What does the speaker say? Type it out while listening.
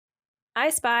I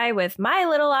spy with my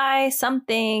little eye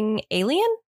something alien?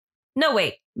 No,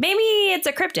 wait. Maybe it's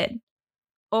a cryptid.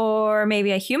 Or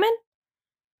maybe a human?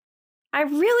 I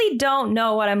really don't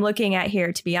know what I'm looking at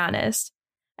here, to be honest.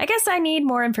 I guess I need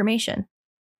more information.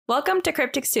 Welcome to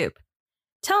Cryptic Soup.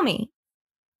 Tell me,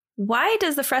 why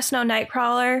does the Fresno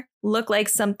Nightcrawler look like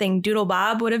something Doodle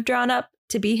Bob would have drawn up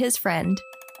to be his friend?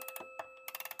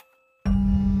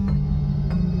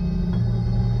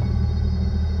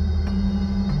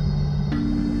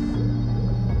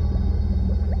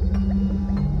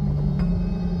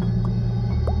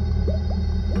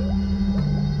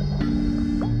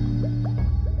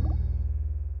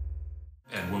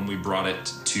 Brought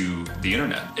it to the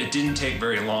internet. It didn't take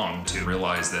very long to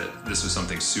realize that this was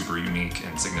something super unique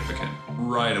and significant.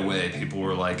 Right away, people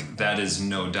were like, that is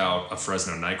no doubt a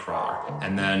Fresno Nightcrawler.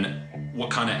 And then what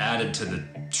kind of added to the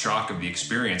shock of the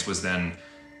experience was then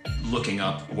looking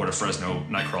up what a Fresno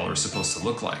Nightcrawler is supposed to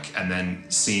look like, and then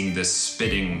seeing this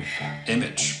spitting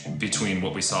image between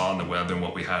what we saw on the web and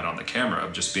what we had on the camera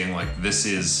of just being like, this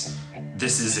is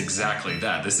exactly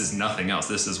that. This is nothing else.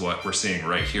 This is what we're seeing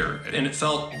right here. And it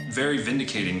felt very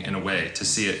vindicating in a way to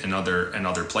see it in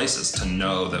other places, to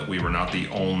know that we were not the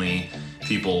only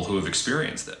people who have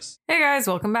experienced this. Hey guys,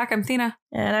 welcome back. I'm Thina.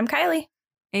 And I'm Kylie.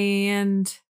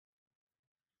 And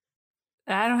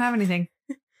I don't have anything.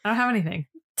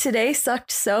 Today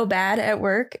sucked so bad at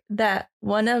work that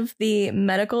one of the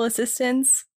medical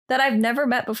assistants that I've never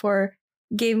met before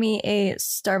gave me a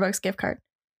Starbucks gift card.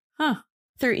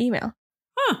 Through email.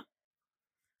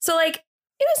 So like,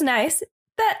 it was nice.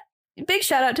 That big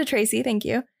shout out to Tracy. Thank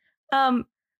you.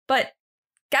 But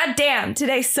goddamn,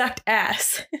 today sucked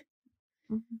ass.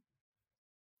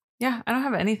 Yeah, I don't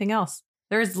have anything else.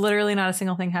 There is literally not a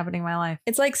single thing happening in my life.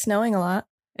 It's like snowing a lot.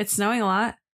 It's snowing a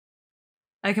lot.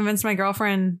 I convinced my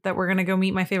girlfriend that we're going to go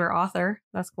meet my favorite author.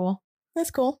 That's cool.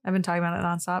 That's cool. I've been talking about it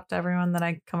nonstop to everyone that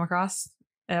I come across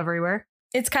everywhere.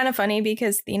 It's kind of funny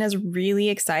because Thina's really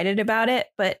excited about it,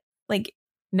 but like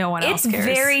no one else cares.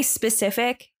 It's very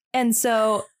specific. And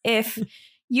so if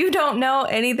you don't know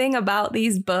anything about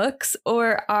these books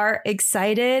or are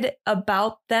excited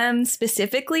about them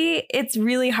specifically, it's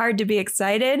really hard to be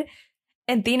excited.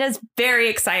 And Thina's very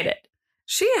excited.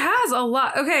 She has a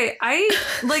lot. Okay,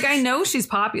 I know she's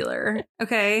popular.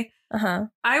 Okay.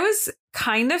 I was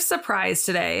kind of surprised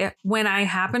today when I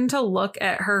happened to look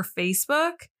at her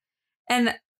Facebook,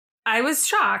 and I was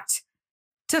shocked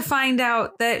to find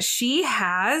out that she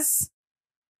has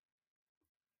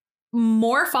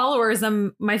more followers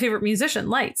than my favorite musician,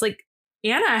 Lights. Like,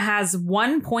 Anna has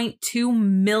 1.2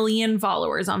 million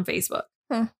followers on Facebook.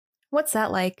 What's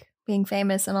that like, being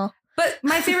famous and all? But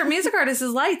my favorite music artist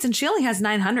is Lights, and she only has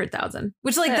 900,000,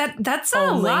 which like that's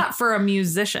a lot for a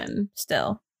musician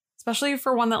still, especially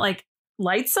for one that like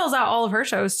Lights sells out all of her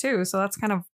shows too. So that's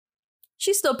kind of.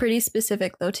 She's still pretty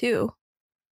specific though, too.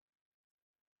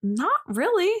 Not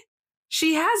really.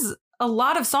 She has a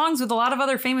lot of songs with a lot of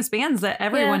other famous bands that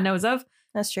everyone knows of.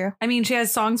 That's true. I mean, she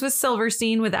has songs with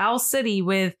Silverstein, with Owl City,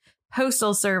 with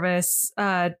Postal Service,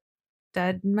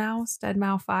 Dead Mouse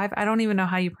 5. I don't even know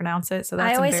how you pronounce it. So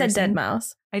that's I always said Dead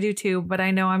Mouse. I do too, but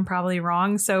I know I'm probably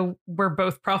wrong. So we're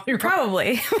both probably wrong.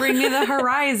 Probably. Bring Me the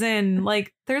Horizon.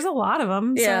 Like, there's a lot of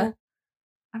them. Yeah. So,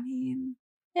 I mean,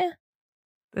 yeah.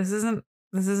 This isn't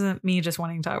me just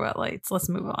wanting to talk about Lights. Let's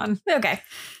move on. Okay.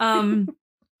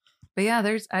 But yeah,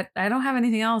 I don't have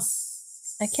anything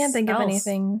else. I can't think of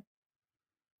anything.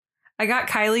 I got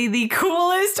Kylie the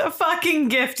coolest fucking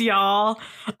gift, y'all.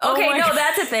 Okay, no,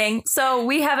 that's a thing. So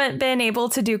we haven't been able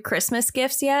to do Christmas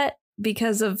gifts yet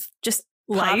because of just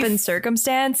life and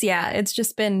circumstance. Yeah,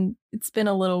 it's been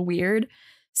a little weird.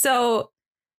 So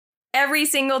every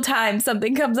single time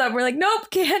something comes up, we're like, nope,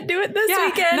 can't do it this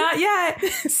weekend. Not yet.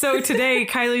 So today,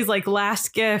 Kylie's like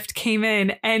last gift came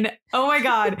in, and oh my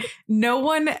God, no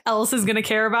one else is going to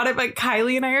care about it. But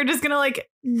Kylie and I are just going to like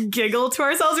giggle to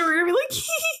ourselves. And we're going to be like, this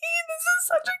is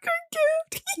such a good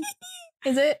gift.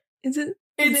 Is it?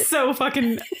 It's so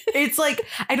fucking, it's like,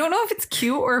 I don't know if it's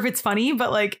cute or if it's funny,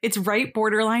 but like it's right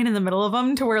borderline in the middle of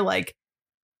them to where like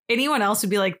anyone else would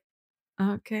be like,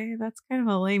 okay, that's kind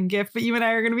of a lame gift, but you and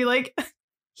I are going to be like,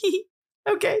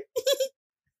 okay.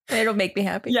 It'll make me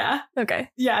happy. Yeah. Okay.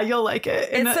 Yeah, you'll like it.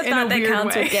 It's the thought that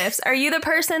counts with gifts. Are you the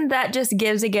person that just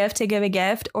gives a gift to give a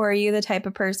gift, or are you the type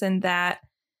of person that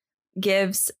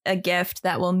gives a gift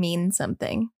that will mean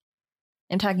something?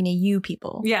 I'm talking to you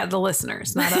people. Yeah, the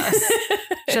listeners, not us.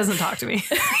 She doesn't talk to me.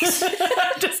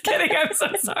 I'm just kidding. I'm so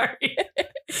sorry.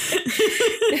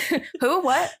 Who?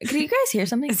 What? Can you guys hear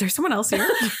something? Is there someone else here?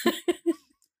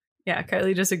 Yeah,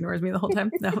 Kylie just ignores me the whole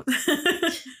time. No.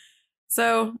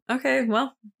 So, okay,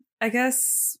 well, I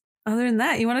guess other than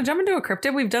that, you want to jump into a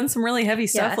cryptid? We've done some really heavy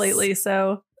stuff lately,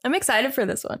 so I'm excited for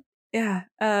this one. Yeah.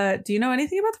 Do you know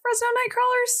anything about the Fresno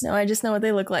Nightcrawlers? No, I just know what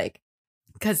they look like.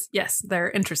 Because, yes, they're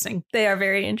interesting. They are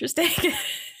very interesting.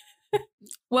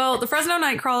 Well, the Fresno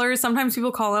Nightcrawlers, sometimes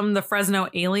people call them the Fresno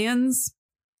aliens.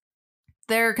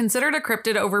 They're considered a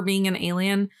cryptid over being an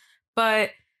alien,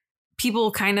 but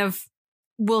people kind of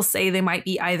will say they might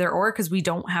be either or because we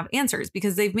don't have answers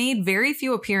because they've made very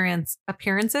few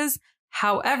appearances.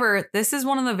 However, this is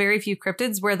one of the very few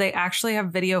cryptids where they actually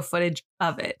have video footage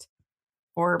of it.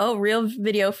 Or real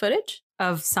video footage?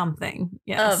 Of something.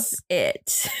 Yes. Of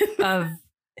it.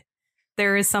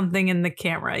 There is something in the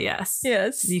camera. Yes.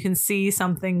 Yes. You can see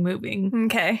something moving.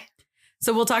 Okay.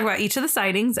 So we'll talk about each of the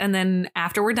sightings. And then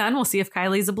after we're done, we'll see if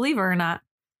Kylie's a believer or not.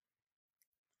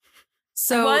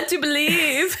 So I want to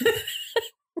believe.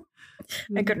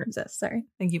 I couldn't resist. Sorry.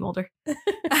 Thank you, Mulder.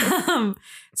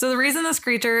 So the reason this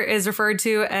creature is referred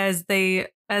to as a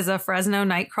Fresno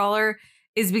Nightcrawler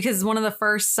is because one of the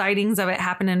first sightings of it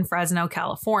happened in Fresno,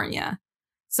 California.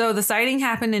 So the sighting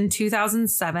happened in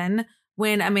 2007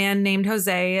 when a man named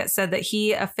Jose said that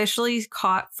he officially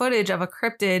caught footage of a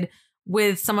cryptid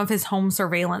with some of his home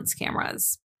surveillance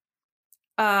cameras.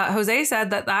 Jose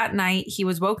said that night he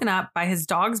was woken up by his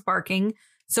dogs barking.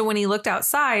 So when he looked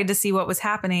outside to see what was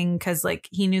happening, because like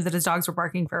he knew that his dogs were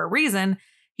barking for a reason,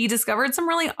 he discovered some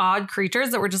really odd creatures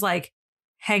that were just like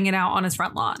hanging out on his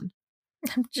front lawn.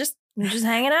 I'm just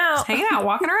hanging out. Just hanging out,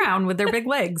 walking around with their big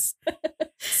legs.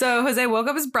 So Jose woke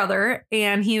up his brother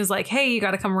and he was like, hey, you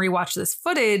got to come rewatch this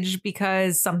footage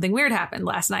because something weird happened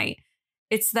last night.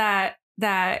 It's that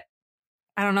I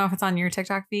don't know if it's on your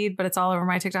TikTok feed, but it's all over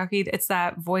my TikTok feed. It's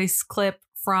that voice clip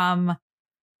from,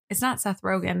 it's not Seth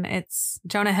Rogen, it's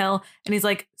Jonah Hill. And he's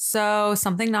like, so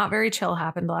something not very chill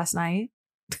happened last night.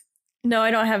 No,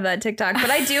 I don't have that TikTok, but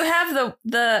I do have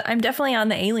I'm definitely on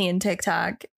the alien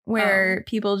TikTok where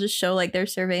people just show like their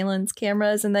surveillance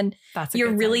cameras and then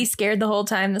you're really scared the whole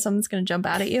time that something's going to jump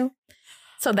out at you.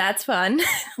 So that's fun.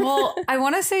 Well, I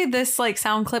want to say this like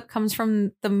sound clip comes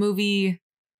from the movie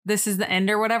This Is the End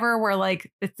or whatever, where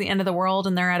like it's the end of the world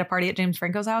and they're at a party at James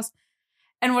Franco's house.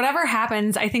 And whatever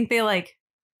happens, I think they like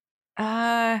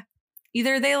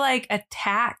either they like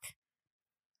attack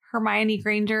Hermione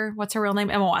Granger, what's her real name?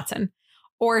 Emma Watson.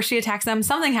 Or she attacks them.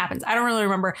 Something happens. I don't really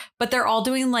remember. But they're all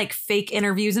doing like fake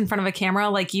interviews in front of a camera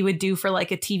like you would do for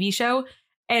like a TV show.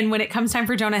 And when it comes time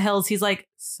for Jonah Hills, he's like,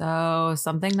 so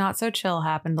something not so chill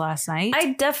happened last night.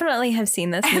 I definitely have seen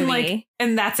this movie.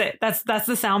 And that's it. That's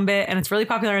the sound bit. And it's really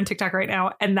popular on TikTok right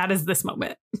now. And that is this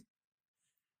moment.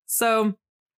 So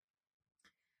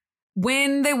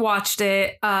when they watched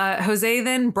it, Jose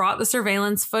then brought the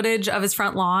surveillance footage of his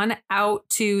front lawn out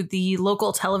to the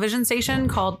local television station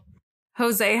called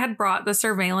Jose had brought the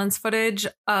surveillance footage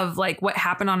of like what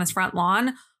happened on his front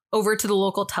lawn over to the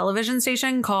local television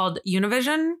station called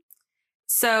Univision.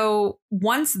 So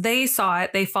once they saw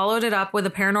it, they followed it up with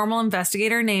a paranormal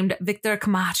investigator named Victor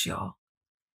Camacho.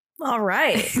 All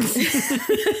right.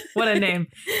 What a name.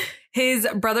 His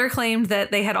brother claimed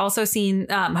that they had also seen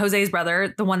Jose's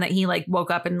brother, the one that he like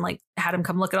woke up and like had him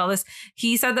come look at all this.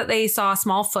 He said that they saw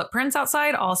small footprints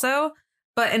outside also.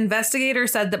 But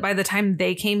investigators said that by the time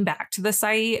they came back to the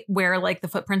site where like the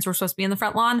footprints were supposed to be in the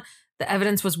front lawn, the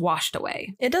evidence was washed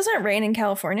away. It doesn't rain in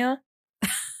California.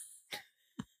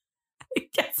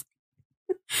 Yes.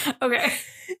 Okay.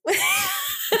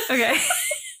 Okay.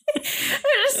 I'm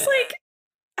just like,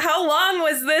 how long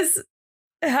was this?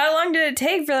 How long did it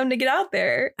take for them to get out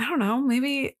there? I don't know.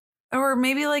 Maybe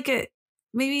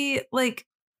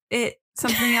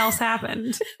something else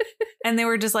happened. And they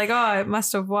were just like, oh, it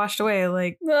must have washed away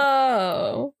like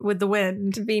with the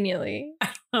wind. Conveniently. I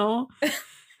don't know.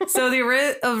 So the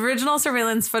original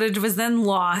surveillance footage was then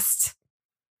lost.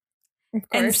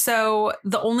 And so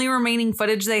the only remaining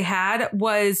footage they had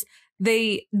was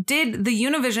the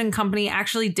Univision company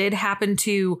actually did happen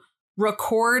to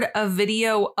record a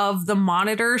video of the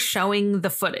monitor showing the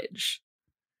footage.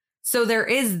 So there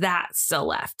is that still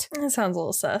left. That sounds a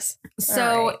little sus.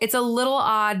 So It's a little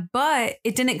odd, but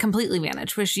it didn't completely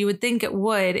vanish, which you would think it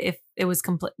would if it was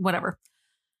complete, whatever.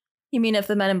 You mean if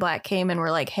the Men in Black came and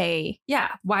were like, hey. Yeah.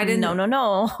 Why didn't.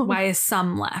 No. Why is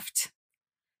some left?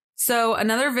 So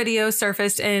another video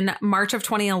surfaced in March of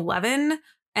 2011,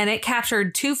 and it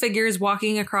captured two figures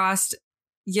walking across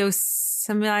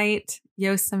Yosemite.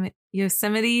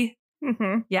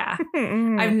 Mm-hmm. Yeah.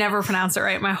 Mm-hmm. I've never pronounced it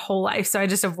right my whole life, so I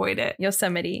just avoid it.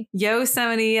 Yosemite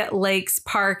Lakes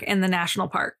Park in the national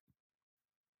park.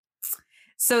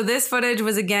 So this footage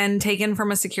was again taken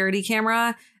from a security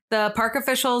camera. The park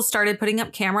officials started putting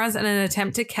up cameras in an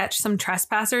attempt to catch some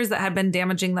trespassers that had been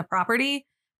damaging the property.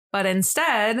 But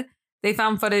instead, they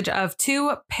found footage of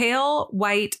 2 pale,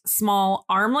 white, small,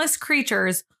 armless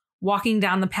creatures walking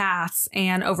down the paths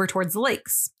and over towards the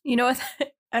lakes. You know what?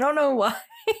 I don't know why.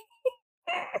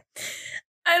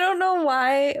 I don't know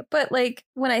why, but like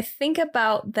when I think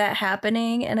about that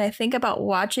happening and I think about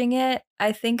watching it,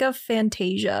 I think of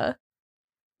Fantasia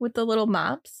with the little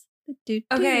mops.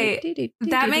 Okay,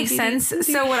 that makes sense.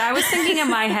 So what I was thinking in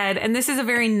my head, and this is a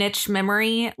very niche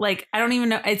memory, like I don't even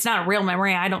know, it's not a real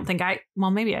memory. I don't think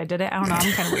well, maybe I did it. I don't know.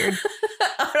 I'm kind of weird.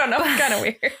 I don't know. I'm kind of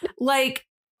weird. Like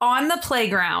on the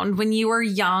playground when you were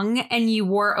young and you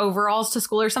wore overalls to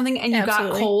school or something and you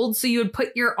got cold. So you would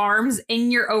put your arms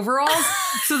in your overalls.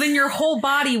 So then your whole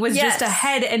body was just a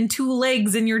head and 2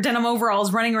 legs in your denim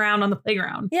overalls running around on the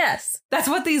playground. Yes. That's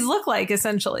what these look like,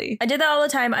 essentially. I did that all the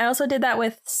time. I also did that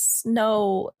with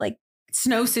snowsuits.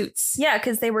 Yeah,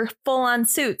 because they were full on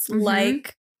suits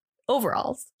like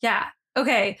overalls. Yeah.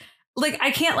 Okay. Like,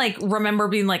 I can't remember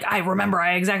being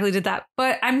I exactly did that,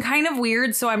 but I'm kind of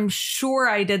weird. So I'm sure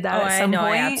I did that at some point.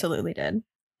 I absolutely did.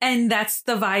 And that's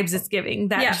the vibes it's giving.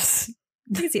 Yes.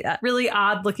 You can see that. Really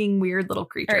odd looking, weird little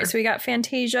creature. All right. So we got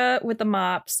Fantasia with the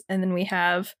mops, and then we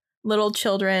have little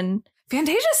children.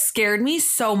 Fantasia scared me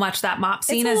so much, that mop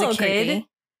scene as a kid. Creepy.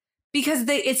 Because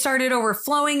it started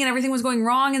overflowing and everything was going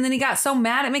wrong. And then he got so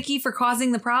mad at Mickey for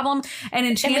causing the problem and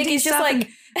enchanting stuff.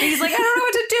 He's like, I don't know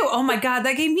what to do. Oh my God,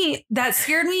 that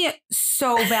scared me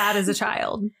so bad as a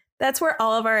child. That's where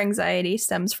all of our anxiety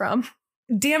stems from.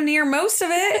 Damn near most of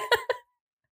it.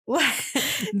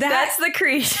 That's the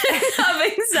creation of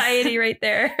anxiety right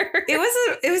there.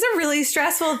 It was a really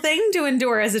stressful thing to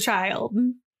endure as a child.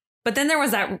 But then there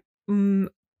was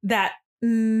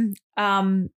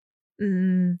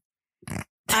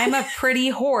I'm a pretty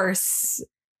horse.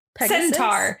 Pegasus?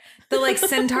 Centaur. The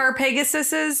centaur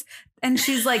Pegasuses. And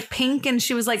she's pink and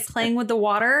she was playing with the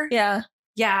water. Yeah.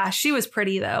 Yeah. She was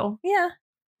pretty though. Yeah.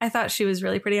 I thought she was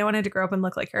really pretty. I wanted to grow up and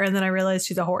look like her. And then I realized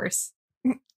she's a horse.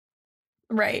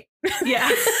 Right. Yeah.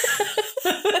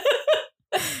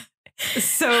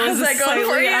 So it was a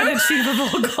slightly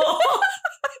unachievable goal.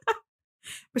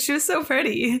 But she was so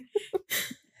pretty.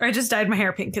 Or I just dyed my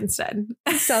hair pink instead.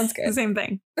 Sounds good. Same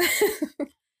thing.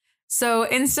 So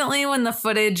instantly when the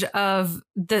footage of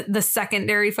the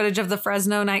secondary footage of the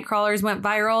Fresno Nightcrawlers went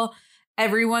viral,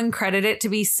 everyone credited it to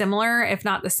be similar, if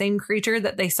not the same creature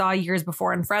that they saw years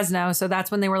before in Fresno. So that's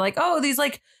when they were like, oh, these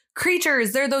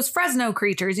creatures, they're those Fresno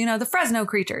creatures, the Fresno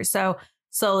creatures. So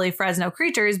slowly Fresno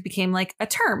creatures became a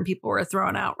term people were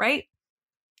throwing out, right?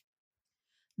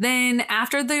 Then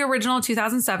after the original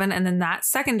 2007 and then that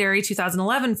secondary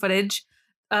 2011 footage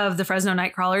of the Fresno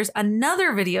Nightcrawlers,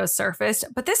 another video surfaced,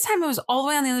 but this time it was all the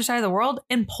way on the other side of the world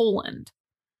in Poland.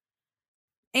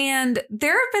 And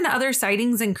there have been other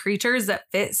sightings and creatures that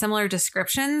fit similar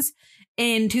descriptions.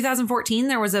 In 2014,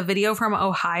 there was a video from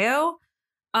Ohio.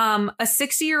 A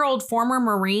 60-year-old former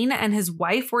Marine and his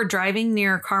wife were driving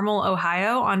near Carmel,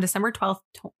 Ohio on December 12th,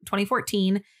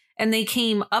 2014, and they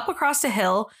came up across a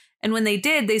hill. And when they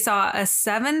did, they saw a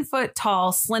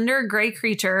 7-foot-tall, slender gray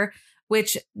creature,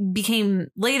 which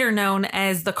became later known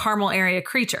as the Carmel area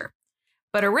creature.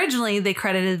 But originally, they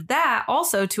credited that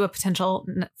also to a potential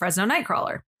Fresno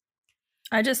Nightcrawler.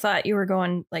 I just thought you were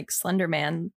going Slender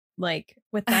Man,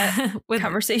 with that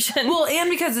conversation. Well, and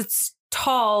because it's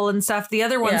tall and stuff, the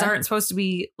other ones aren't supposed to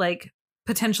be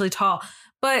potentially tall.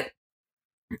 But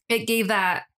it gave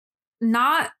that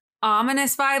not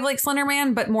ominous vibe like Slender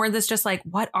Man, but more this just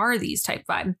what are these type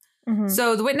vibe. Mm-hmm.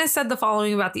 So the witness said the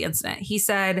following about the incident. He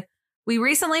said, "We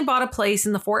recently bought a place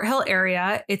in the Fort Hill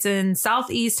area. It's in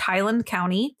Southeast Highland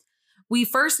County. We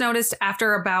first noticed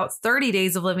after about 30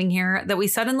 days of living here that we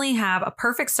suddenly have a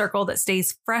perfect circle that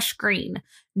stays fresh green,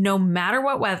 no matter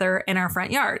what weather, in our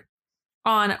front yard.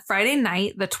 On Friday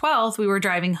night, the 12th, we were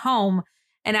driving home,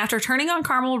 and after turning on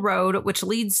Carmel Road, which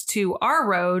leads to our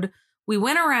road, we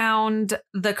went around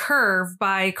the curve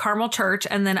by Carmel Church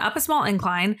and then up a small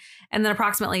incline, and then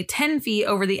approximately 10 feet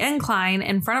over the incline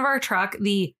in front of our truck,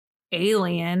 the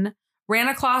alien ran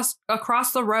across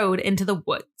the road into the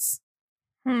woods."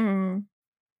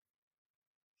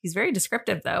 He's very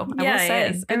descriptive, though. I will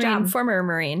say. Good job. Former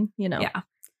Marine, Yeah.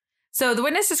 So the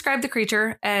witness described the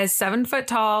creature as 7-foot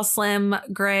tall, slim,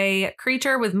 gray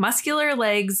creature with muscular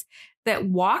legs that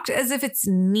walked as if its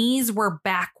knees were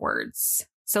backwards.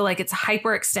 So it's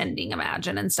hyperextending,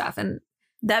 imagine, and stuff. And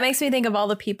that makes me think of all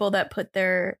the people that put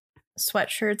their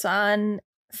sweatshirts on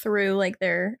through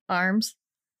their arms.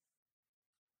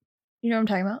 You know what I'm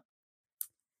talking about?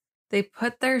 They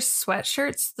put their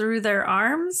sweatshirts through their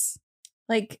arms?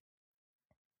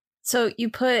 So you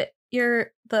put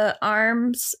the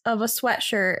arms of a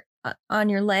sweatshirt on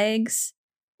your legs,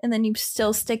 and then you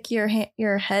still stick your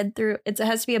head through. It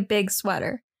has to be a big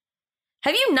sweater.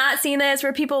 Have you not seen this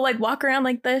where people like walk around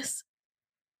like this?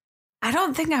 I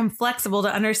don't think I'm flexible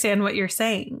to understand what you're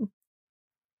saying.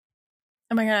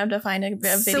 Am I gonna have to find a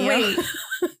video? So wait.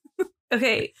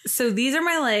 Okay, so these are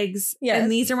my legs, Yes. and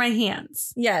these are my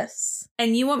hands. Yes.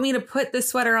 And you want me to put the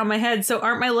sweater on my head, so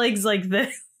aren't my legs like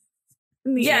this?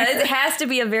 Yeah, it has to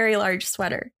be a very large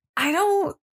sweater. I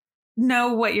don't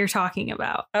know what you're talking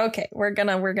about. Okay, we're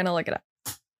gonna look it up.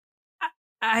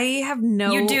 I have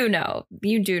no... You do know.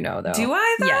 You do know, though. Do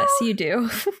I, though? Yes, you do.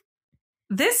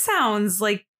 This sounds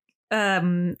like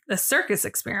a circus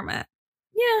experiment.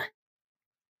 Yeah.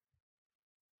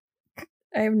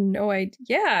 I have no idea.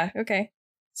 Yeah, okay.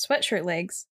 Sweatshirt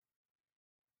legs.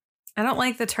 I don't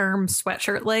like the term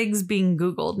sweatshirt legs being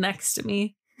Googled next to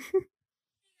me.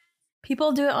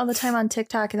 People do it all the time on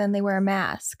TikTok and then they wear a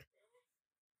mask.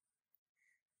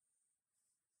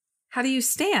 How do you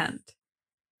stand?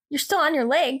 You're still on your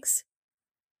legs.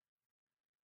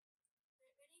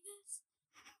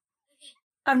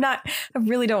 I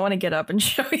really don't want to get up and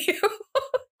show you.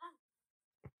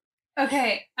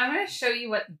 Okay, I'm going to show you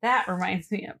what that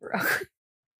reminds me of, bro.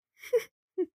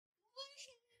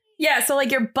 Yeah, so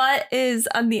like your butt is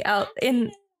on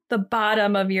in the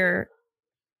bottom of your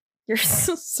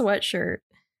sweatshirt.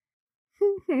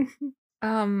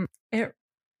 I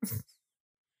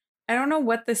don't know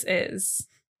what this is.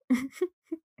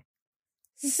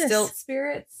 Stilt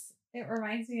spirits. It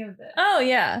reminds me of this. Oh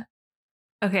yeah.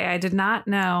 Okay, I did not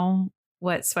know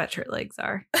what sweatshirt legs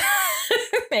are.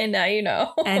 And now you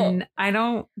know. And I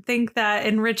don't think that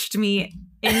enriched me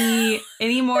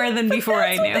any more than before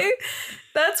I knew.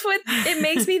 That's what it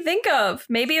makes me think of.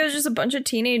 Maybe it was just a bunch of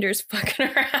teenagers fucking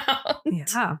around.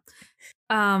 Yeah.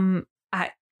 I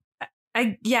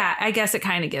guess it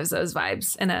kind of gives those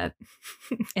vibes in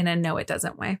a no it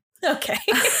doesn't way. Okay.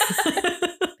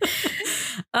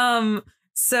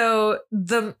 So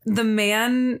the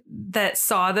man that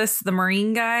saw this, the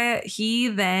Marine guy, he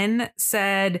then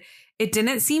said it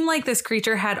didn't seem like this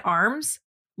creature had arms,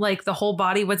 like the whole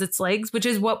body was its legs, which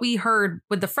is what we heard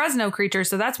with the Fresno creature.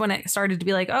 So that's when it started to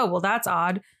be like, oh, well, that's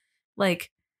odd. Like,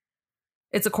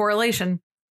 it's a correlation.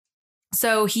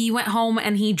 So he went home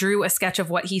and he drew a sketch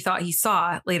of what he thought he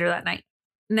saw later that night.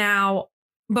 Now,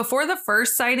 before the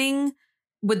first sighting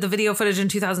with the video footage in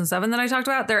 2007 that I talked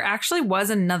about, there actually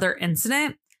was another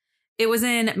incident. It was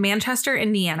in Manchester,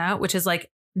 Indiana, which is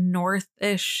like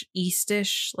northish,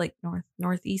 eastish, like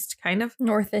northeast kind of.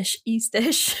 Northish,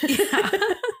 eastish. Yeah.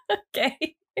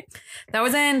 Okay. That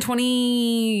was in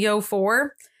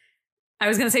 2004. I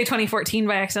was going to say 2014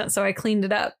 by accident, so I cleaned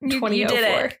it up. 2004. You did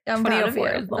it. I'm proud of you.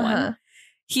 2004 is the one.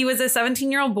 He was a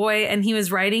 17-year-old boy, and he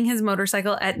was riding his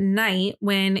motorcycle at night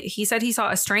when he said he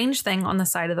saw a strange thing on the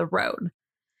side of the road.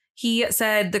 He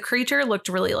said the creature looked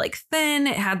really like thin,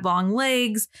 it had long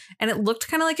legs, and it looked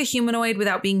kind of like a humanoid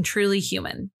without being truly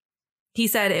human. He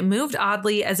said it moved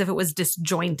oddly as if it was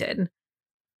disjointed.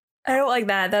 I don't like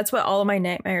that. That's what all of my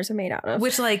nightmares are made out of.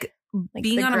 Which, like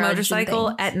being on a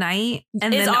motorcycle at night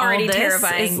and it's then already all this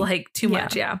terrifying. is like too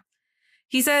much. Yeah.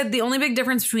 He said the only big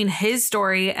difference between his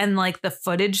story and like the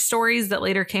footage stories that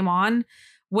later came on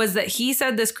was that he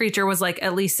said this creature was like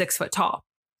at least 6 foot tall.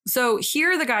 So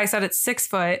here the guy said it's 6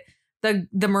 foot. The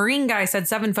Marine guy said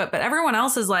 7 foot, but everyone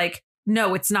else is like,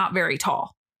 no, it's not very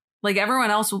tall. Like everyone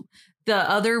else, the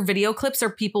other video clips are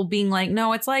people being like,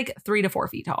 no, it's like 3 to 4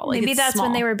 feet tall. Like, maybe that's small.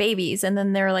 when they were babies and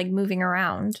then they're like moving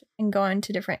around and going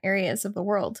to different areas of the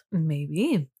world.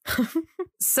 Maybe.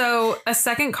 So a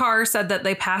second car said that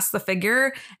they passed the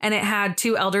figure and it had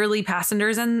 2 elderly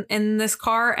passengers in this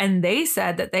car. And they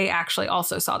said that they actually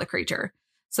also saw the creature.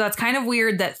 So that's kind of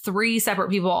weird that 3 separate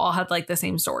people all had like the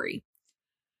same story.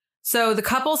 So the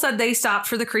couple said they stopped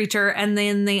for the creature and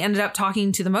then they ended up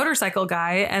talking to the motorcycle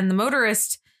guy and the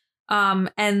motorist.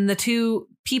 And the 2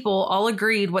 people all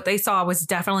agreed what they saw was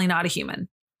definitely not a human.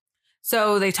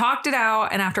 So they talked it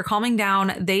out. And after calming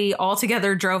down, they all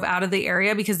together drove out of the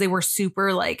area because they were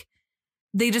super like,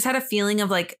 they just had a feeling of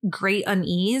like great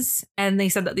unease. And they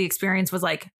said that the experience was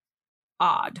like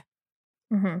odd.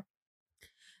 Mm-hmm.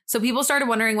 So people started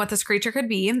wondering what this creature could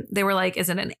be. They were like, is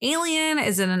it an alien?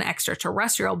 Is it an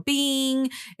extraterrestrial being?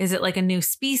 Is it like a new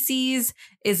species?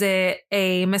 Is it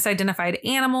a misidentified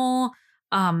animal?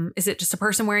 Is it just a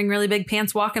person wearing really big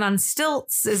pants walking on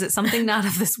stilts? Is it something not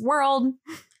of this world?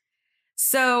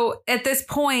 So at this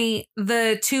point,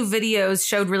 the 2 videos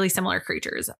showed really similar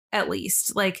creatures, at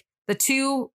least. Like the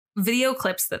 2 video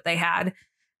clips that they had,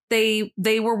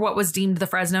 they were what was deemed the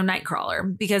Fresno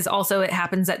Nightcrawler, because also it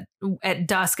happens at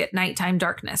dusk, at nighttime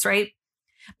darkness, right?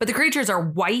 But the creatures are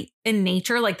white in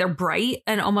nature, like they're bright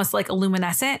and almost like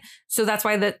luminescent. So that's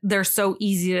why they're so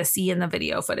easy to see in the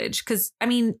video footage. Because, I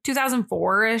mean,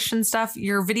 2004-ish and stuff,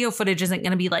 your video footage isn't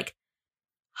going to be like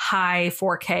high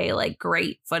 4K, like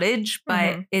great footage,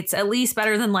 but it's at least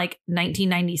better than like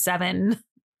 1997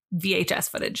 VHS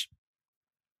footage.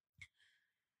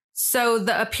 So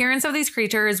the appearance of these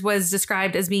creatures was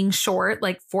described as being short,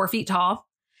 like 4 feet tall,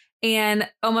 and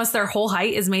almost their whole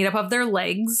height is made up of their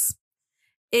legs.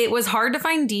 It was hard to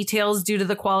find details due to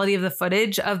the quality of the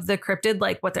footage of the cryptid,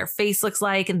 like what their face looks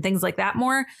like and things like that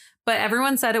more. But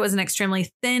everyone said it was an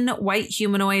extremely thin white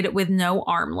humanoid with no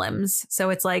arm limbs. So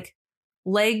it's like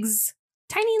legs,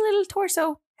 tiny little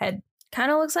torso, head.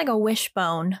 Kind of looks like a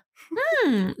wishbone.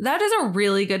 That is a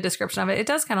really good description of it. It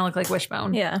does kind of look like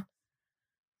wishbone. Yeah.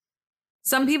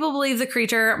 Some people believe the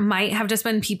creature might have just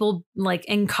been people like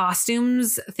in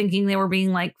costumes thinking they were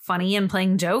being like funny and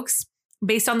playing jokes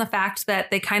based on the fact that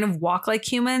they kind of walk like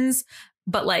humans,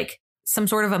 but like some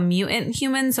sort of a mutant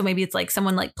human. So maybe it's like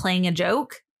someone like playing a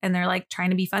joke and they're like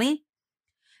trying to be funny.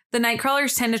 The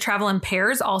Nightcrawlers tend to travel in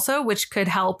pairs also, which could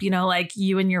help, you know, like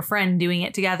you and your friend doing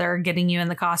it together, getting you in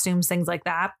the costumes, things like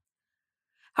that.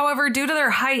 However, due to their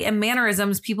height and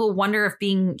mannerisms, people wonder if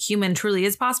being human truly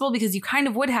is possible because you kind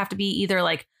of would have to be either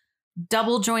like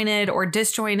double jointed or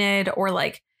disjointed, or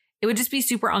like it would just be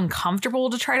super uncomfortable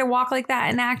to try to walk like that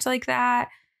and act like that.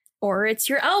 Or it's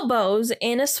your elbows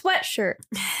in a sweatshirt.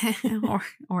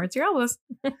 or it's your elbows.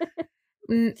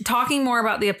 Talking more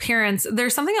about the appearance,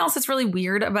 there's something else that's really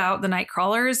weird about the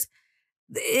Nightcrawlers.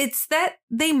 It's that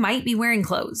they might be wearing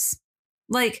clothes.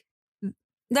 Like,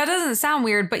 that doesn't sound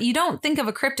weird, but you don't think of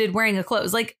a cryptid wearing a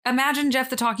clothes. Like, imagine Jeff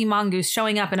the Talking Mongoose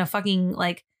showing up in a fucking,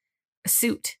 like,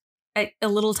 suit. A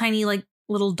little tiny, like,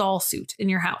 little doll suit in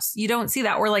your house. You don't see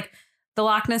that. Or, like, the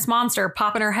Loch Ness Monster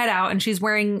popping her head out and she's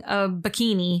wearing a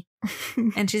bikini.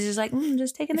 And she's just like,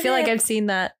 just taking a I feel dip. like I've seen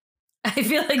that. I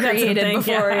feel like created that's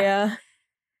before, yeah.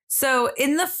 So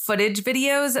in the footage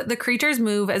videos, the creatures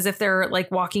move as if they're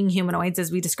like walking humanoids, as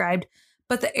we described.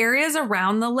 But the areas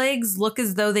around the legs look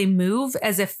as though they move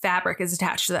as if fabric is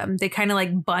attached to them. They kind of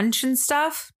like bunch and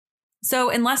stuff. So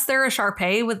unless they're a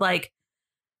Shar-Pei with like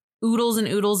oodles and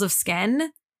oodles of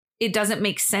skin, it doesn't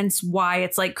make sense why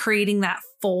it's like creating that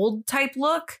fold type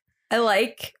look. I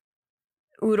like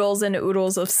oodles and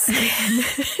oodles of skin.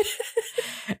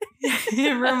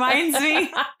 It reminds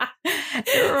me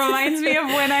of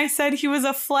when I said he was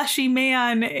a fleshy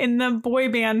man in the boy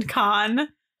band con.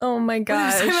 Oh my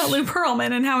gosh. Talking about Lou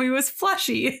Pearlman and how he was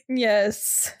fleshy.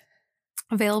 Yes.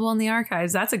 Available in the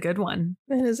archives. That's a good one.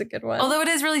 That is a good one. Although it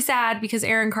is really sad because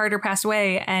Aaron Carter passed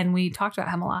away and we talked about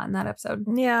him a lot in that episode.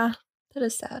 Yeah, that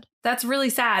is sad. That's really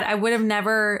sad. I would have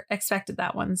never expected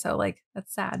that one. So like,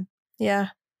 that's sad. Yeah.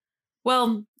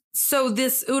 Well, so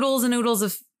this oodles and oodles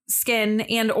of skin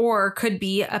and or could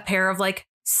be a pair of like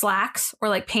slacks or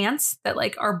like pants that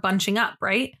like are bunching up,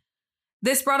 right?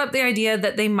 This brought up the idea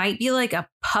that they might be like a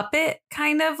puppet,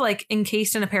 kind of like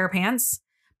encased in a pair of pants.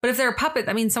 But if they're a puppet,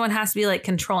 that means someone has to be like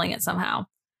controlling it somehow.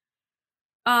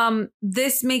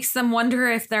 This makes them wonder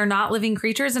if they're not living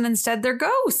creatures and instead they're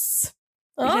ghosts.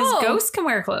 Because ghosts can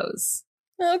wear clothes.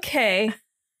 Okay.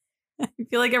 I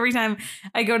feel like every time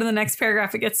I go to the next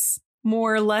paragraph, it gets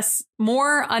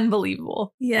more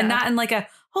unbelievable. Yeah. And not in like a,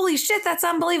 holy shit, that's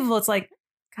unbelievable. It's like,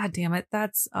 God damn it,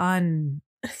 that's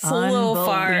It's a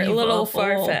little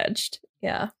far-fetched.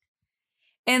 Yeah.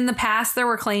 In the past, there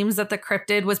were claims that the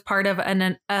cryptid was part of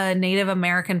a Native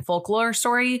American folklore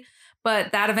story,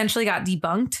 but that eventually got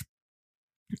debunked,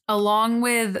 along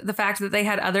with the fact that they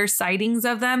had other sightings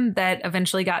of them that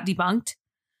eventually got debunked.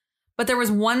 But there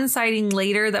was one sighting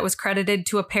later that was credited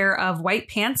to a pair of white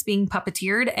pants being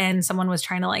puppeteered, and someone was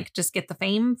trying to like just get the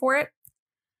fame for it.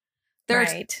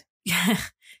 Right.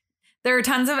 There are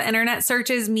tons of internet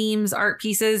searches, memes, art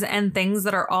pieces, and things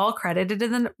that are all credited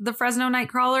to the Fresno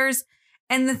Nightcrawlers.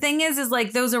 And the thing is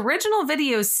like those original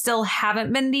videos still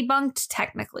haven't been debunked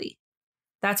technically.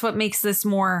 That's what makes this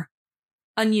more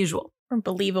unusual. Or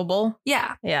believable.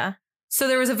 Yeah. Yeah. So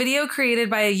there was a video created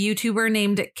by a YouTuber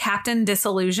named Captain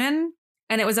Disillusion,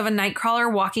 and it was of a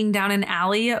Nightcrawler walking down an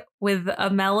alley with a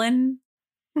melon.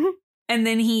 And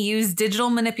then he used digital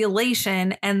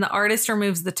manipulation, and the artist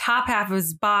removes the top half of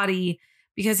his body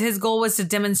because his goal was to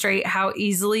demonstrate how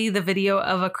easily the video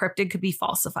of a cryptid could be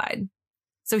falsified.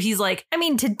 So he's like, I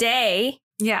mean, today.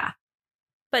 Yeah.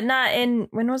 But not in,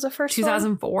 when was the first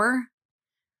 2004?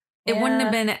 It Yeah. wouldn't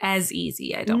have been as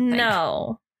easy, I don't think.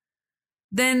 No.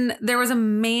 Then there was a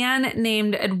man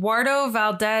named Eduardo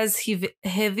Valdez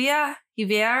Hivia.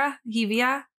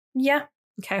 Yeah.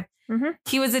 Okay. Mm-hmm.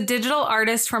 He was a digital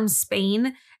artist from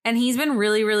Spain, And he's been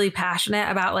really, really passionate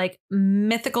about like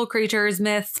mythical creatures,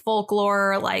 myths,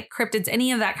 folklore, like cryptids,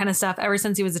 any of that kind of stuff ever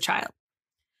since he was a child.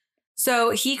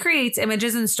 So he creates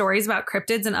images and stories about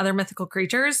cryptids and other mythical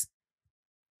creatures.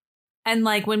 And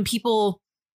like when people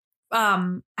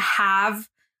have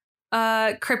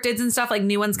cryptids and stuff, like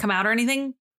new ones come out or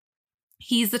anything,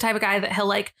 he's the type of guy that he'll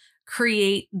like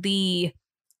create the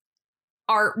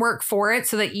artwork for it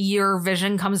so that your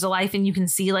vision comes to life and you can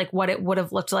see like what it would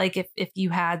have looked like if you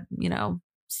had, you know,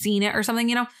 seen it or something,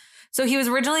 you know. So he was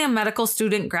originally a medical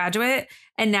student graduate,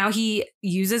 and now he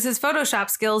uses his Photoshop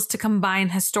skills to combine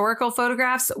historical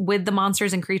photographs with the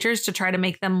monsters and creatures to try to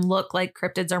make them look like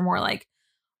cryptids are more like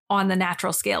on the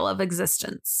natural scale of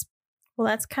existence. Well,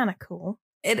 that's kind of cool.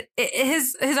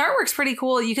 His artwork's pretty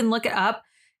cool. You can look it up.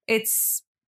 It's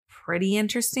pretty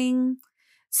interesting.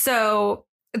 So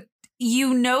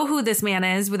you know who this man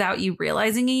is without you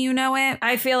realizing you know it.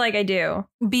 I feel like I do.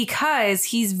 Because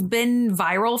he's been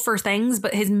viral for things,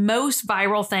 but his most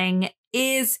viral thing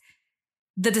is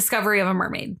the discovery of a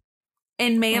mermaid.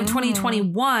 In May of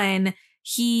 2021,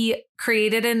 he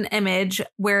created an image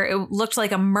where it looked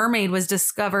like a mermaid was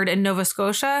discovered in Nova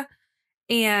Scotia.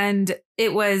 And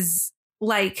it was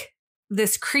like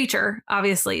this creature,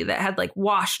 obviously, that had like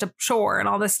washed ashore and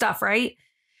all this stuff, right?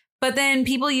 But then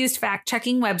people used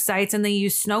fact-checking websites, and they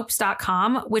used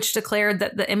Snopes.com, which declared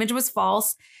that the image was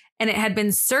false and it had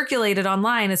been circulated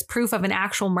online as proof of an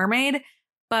actual mermaid.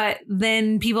 But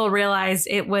then people realized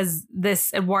it was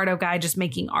this Eduardo guy just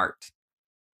making art.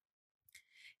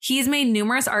 He's made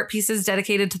numerous art pieces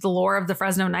dedicated to the lore of the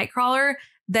Fresno Nightcrawler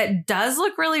that does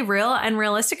look really real and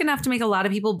realistic enough to make a lot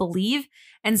of people believe.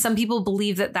 And some people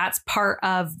believe that that's part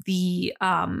of the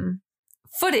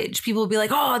footage. People will be like,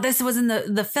 oh, this was in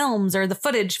the films or the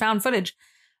footage, found footage.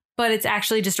 But it's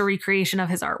actually just a recreation of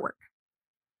his artwork.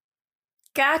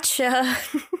 Gotcha.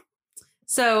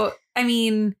 So, I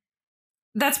mean,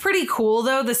 that's pretty cool,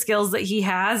 though, the skills that he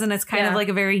has. And it's kind of like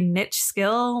a very niche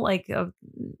skill, like a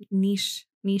niche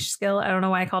skill. I don't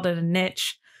know why I called it a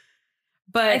niche.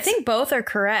 But I think both are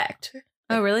correct.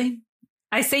 Oh, really?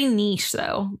 I say niche,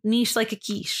 though. Niche like a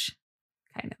quiche,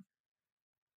 kind of.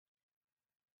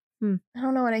 I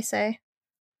don't know what I say.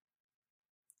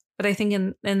 But I think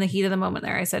in the heat of the moment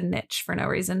there, I said niche for no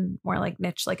reason. More like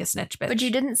niche, like a snitch bitch. But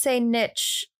you didn't say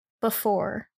niche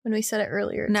before when we said it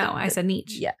earlier. No, I said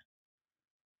niche. Yeah.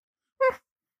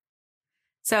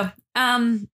 So,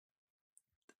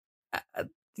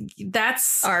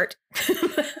 that's art.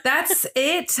 That's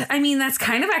it. I mean, that's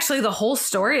kind of actually the whole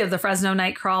story of the Fresno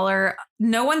Nightcrawler.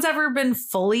 No one's ever been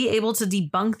fully able to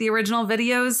debunk the original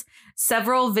videos.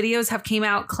 Several videos have came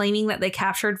out claiming that they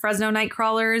captured Fresno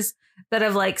Nightcrawlers that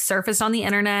have like surfaced on the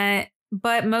internet,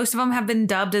 but most of them have been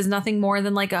dubbed as nothing more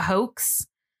than like a hoax.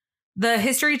 The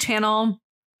History Channel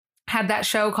had that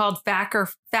show called Fact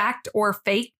or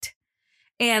Faked.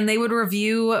 And they would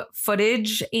review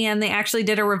footage, and they actually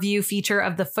did a review feature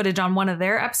of the footage on one of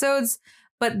their episodes,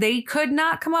 but they could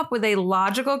not come up with a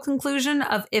logical conclusion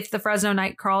of if the Fresno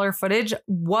Nightcrawler footage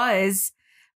was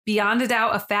beyond a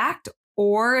doubt a fact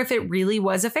or if it really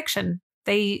was a fiction.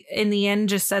 They, in the end,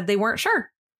 just said they weren't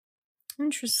sure.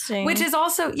 Interesting. Which is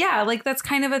also, yeah, like that's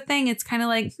kind of a thing. It's kind of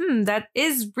like, that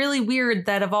is really weird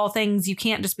that of all things, you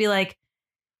can't just be like,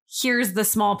 here's the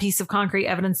small piece of concrete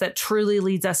evidence that truly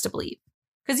leads us to believe.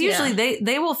 Because usually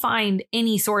they will find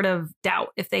any sort of doubt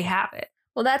if they have it.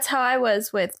 Well, that's how I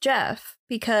was with Jeff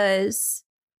because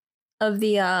of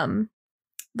the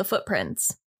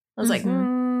footprints. I was like,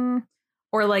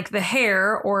 or like the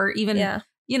hair, or even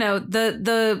you know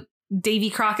the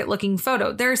Davy Crockett looking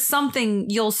photo. There's something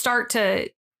you'll start to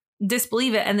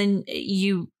disbelieve it, and then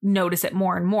you notice it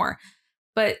more and more.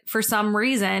 But for some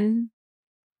reason,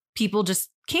 people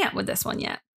just can't with this one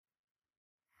yet.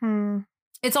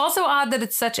 It's also odd that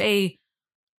it's such a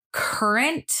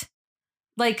current,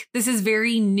 like this is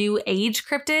very new age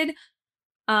cryptid.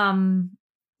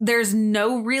 There's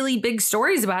no really big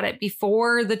stories about it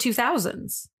before the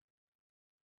 2000s.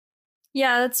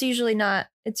 Yeah, that's usually not.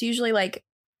 It's usually like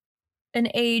an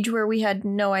age where we had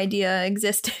no idea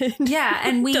existed. Yeah,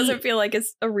 and we doesn't feel like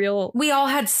it's a real. We all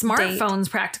had smartphones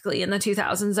practically in the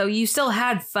 2000s, though. You still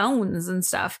had phones and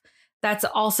stuff. That's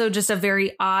also just a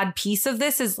very odd piece of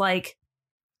this is like,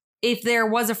 if there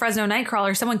was a Fresno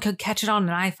Nightcrawler, someone could catch it on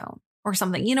an iPhone or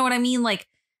something. You know what I mean? Like,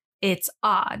 it's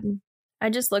odd. I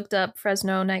just looked up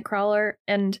Fresno Nightcrawler,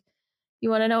 and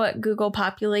you want to know what Google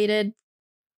populated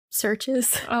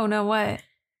searches? Oh, no, what?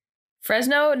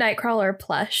 Fresno Nightcrawler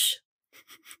plush.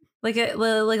 Like a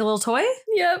little toy?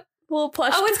 Yep. Little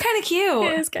plush. Oh, it's kind of cute.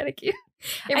 It is kind of cute.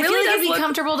 I feel like it'd be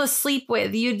comfortable to sleep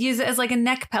with. You'd use it as like a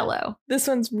neck pillow. This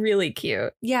one's really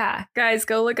cute. Yeah. Guys,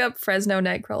 go look up Fresno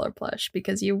Nightcrawler plush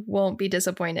because you won't be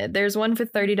disappointed. There's one for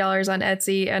 $30 on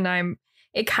Etsy, and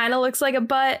it kind of looks like a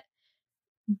butt,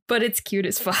 but it's cute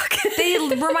as fuck. They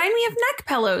remind me of neck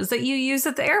pillows that you use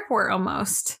at the airport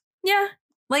almost. Yeah.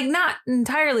 Like not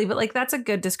entirely, but like that's a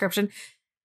good description.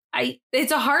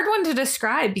 It's a hard one to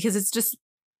describe because it's just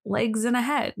legs and a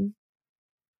head.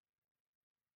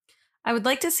 I would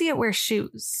like to see it wear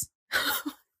shoes.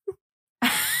 I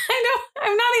know.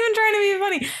 I'm not even trying to be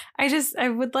funny. I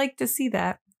would like to see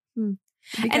that. And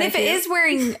if it is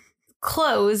wearing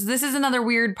clothes, this is another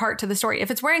weird part to the story. If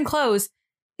it's wearing clothes,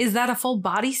 is that a full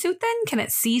bodysuit then? Can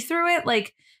it see through it?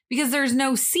 Like, because there's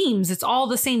no seams. It's all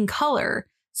the same color.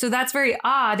 So that's very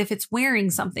odd if it's wearing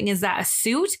something. Is that a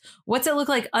suit? What's it look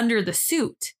like under the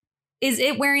suit? Is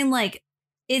it wearing like,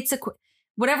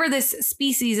 whatever this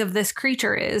species of this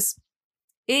creature is,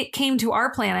 it came to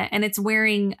our planet and it's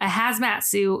wearing a hazmat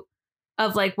suit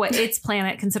of like what its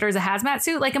planet considers a hazmat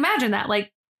suit. Like imagine that.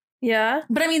 Like, yeah.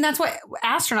 But I mean, that's what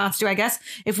astronauts do, I guess.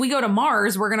 If we go to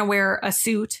Mars, we're going to wear a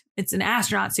suit. It's an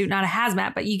astronaut suit, not a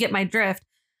hazmat, but you get my drift.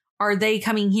 Are they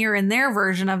coming here in their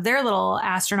version of their little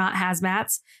astronaut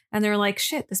hazmats? And they're like,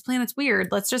 shit, this planet's weird.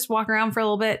 Let's just walk around for a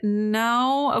little bit.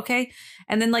 No. Okay.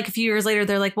 And then like a few years later,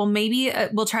 they're like, well, maybe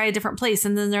we'll try a different place.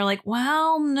 And then they're like,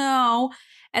 well, no.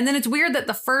 And then it's weird that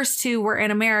the first two were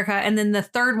in America. And then the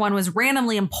third one was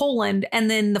randomly in Poland. And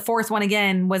then the fourth one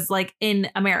again was like in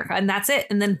America. And that's it.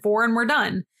 And then 4 and we're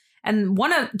done. And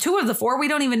 2 of the 4, we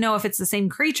don't even know if it's the same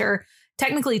creature.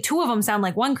 Technically, 2 of them sound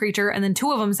like one creature. And then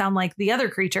 2 of them sound like the other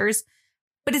creatures.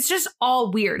 But it's just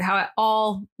all weird how it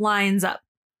all lines up.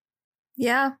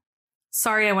 Yeah.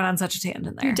 Sorry, I went on such a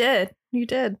tangent there. You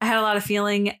did. I had a lot of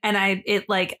feeling and I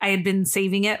had been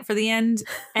saving it for the end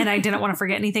and I didn't want to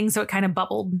forget anything. So it kind of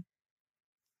bubbled.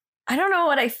 I don't know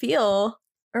what I feel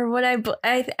or what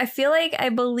I feel like I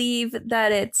believe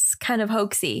that it's kind of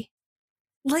hoaxy.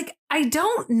 Like, I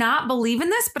don't not believe in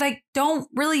this, but I don't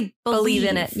really believe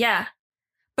in it. Yeah.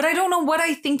 But I don't know what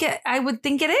I would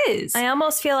think it is. I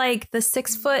almost feel like the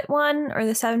 6-foot one or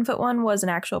the 7-foot one was an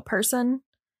actual person.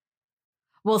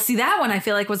 Well, see, that one I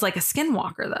feel like was like a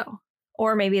skinwalker, though.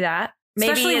 Or maybe that.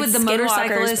 Especially with the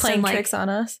motorcyclist playing tricks on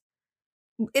us.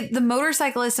 The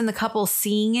motorcyclist and the couple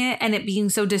seeing it and it being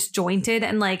so disjointed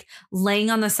and like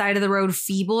laying on the side of the road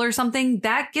feeble or something,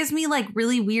 that gives me like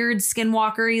really weird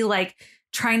skinwalkery, like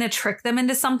trying to trick them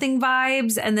into something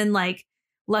vibes. And then like,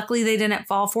 luckily they didn't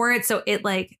fall for it. So it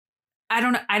like, I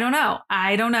don't know.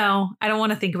 I don't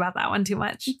want to think about that one too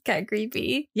much. Kind of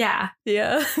creepy. Yeah.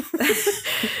 Yeah.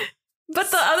 But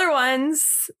the other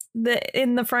ones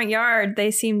in the front yard,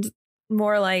 they seemed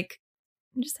more like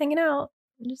I'm just hanging out.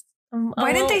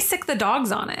 Why didn't they sick the dogs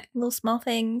on it? Little small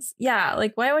things. Yeah.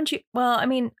 Like, why wouldn't you? Well, I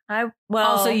mean,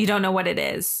 also, you don't know what it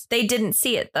is. They didn't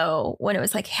see it, though, when it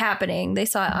was like happening. They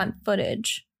saw it on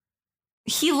footage.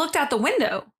 He looked out the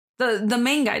window. The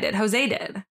main guy did. Jose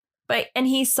did. And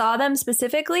he saw them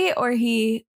specifically or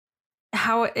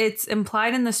how it's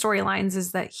implied in the storylines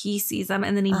is that he sees them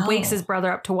and then he wakes his brother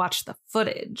up to watch the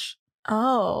footage.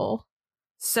 Oh.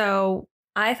 So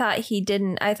I thought he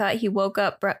didn't. I thought he woke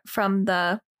up from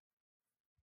the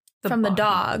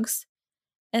dogs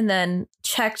and then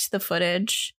checked the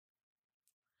footage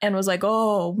and was like,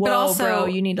 oh, whoa, but also, bro,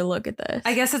 you need to look at this.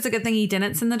 I guess it's a good thing he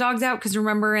didn't send the dogs out because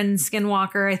remember in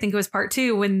Skinwalker, I think it was part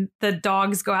 2 when the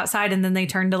dogs go outside and then they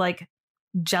turn to like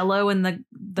Jello in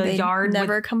the yard.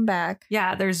 Never come back.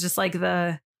 Yeah, there's just like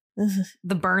the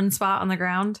burn spot on the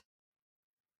ground.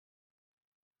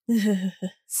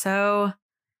 So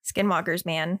Skinwalkers,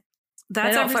 man.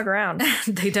 They don't fuck around.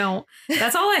 They don't.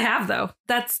 That's all I have though.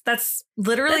 That's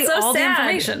literally that's so all sad.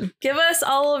 The information. Give us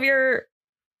all of your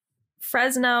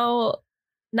Fresno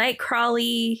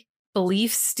Nightcrawly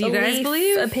beliefs. Do you guys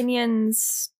believe?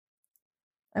 Opinions.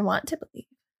 I want to believe.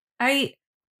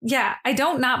 I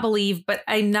don't not believe, but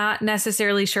I'm not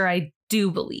necessarily sure I do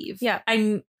believe. Yeah.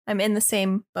 I'm in the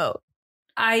same boat.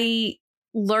 I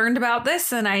learned about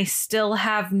this and I still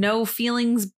have no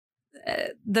feelings.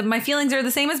 My feelings are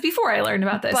the same as before I learned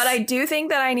about this. But I do think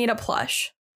that I need a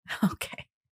plush. Okay.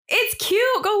 It's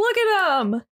cute. Go look at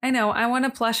them. I know. I want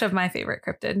a plush of my favorite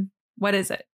cryptid. What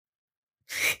is it?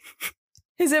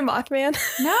 Is it Mothman?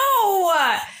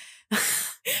 No.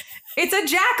 It's a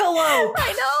jackalope.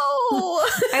 I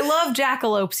know. I love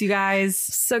jackalopes, you guys.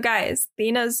 So guys,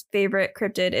 Thena's favorite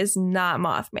cryptid is not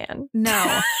Mothman.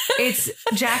 No, it's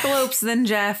jackalopes, then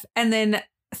Jeff. And then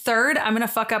third, I'm going to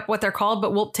fuck up what they're called,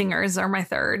 but Wolptingers are my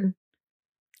third.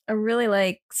 I really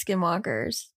like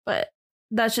Skinwalkers, but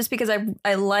that's just because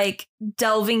I like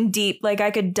delving deep. Like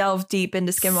I could delve deep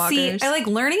into skinwalkers. See, I like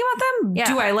learning about them. Yeah.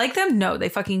 Do I like them? No, they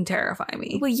fucking terrify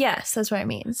me. Well, yes, that's what I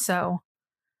mean. So,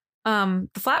 the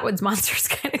Flatwoods monster is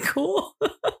kind of cool.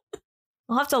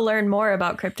 I'll have to learn more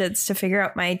about cryptids to figure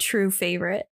out my true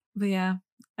favorite. But yeah,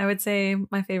 I would say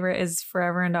my favorite is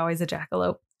Forever and Always a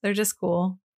Jackalope. They're just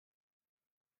cool.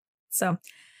 So,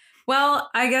 well,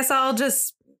 I guess I'll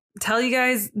just tell you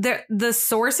guys the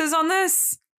sources on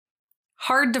this,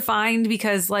 hard to find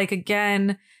because, like,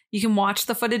 again, you can watch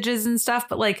the footages and stuff,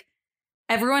 but like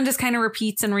everyone just kind of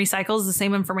repeats and recycles the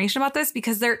same information about this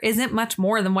because there isn't much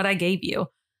more than what I gave you.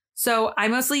 So I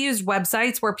mostly used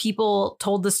websites where people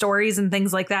told the stories and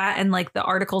things like that, and like the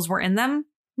articles were in them.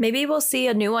 Maybe we'll see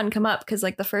a new one come up because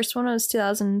like the first one was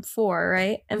 2004,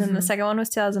 right? And then the second one was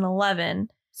 2011.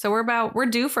 So we're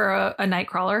due for a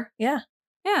Nightcrawler. Yeah.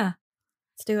 Yeah.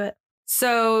 Let's do it.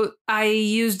 So I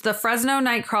used the Fresno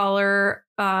Nightcrawler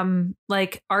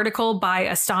like article by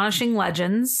Astonishing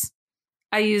Legends.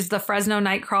 I used the Fresno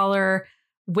Nightcrawler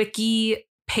wiki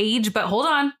page, but hold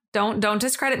on. Don't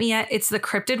discredit me yet. It's the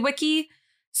Cryptid Wiki.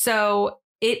 So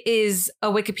it is a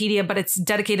Wikipedia, but it's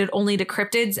dedicated only to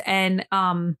cryptids, and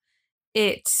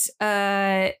it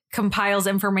compiles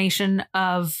information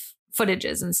of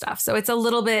footages and stuff. So it's a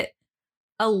little bit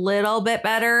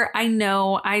better. I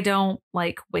know I don't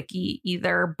like wiki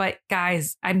either, but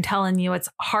guys, I'm telling you, it's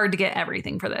hard to get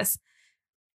everything for this.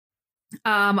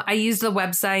 I used the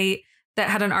website that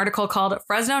had an article called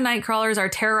Fresno Nightcrawlers are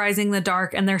terrorizing the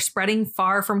dark and they're spreading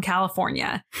far from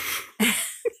California.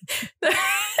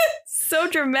 So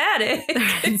dramatic.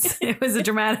 It was a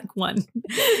dramatic one.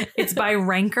 It's by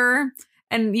Ranker,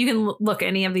 and you can look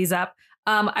any of these up.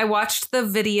 I watched the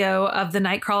video of the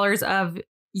Nightcrawlers of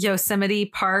Yosemite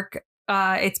Park.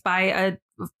 It's by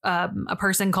a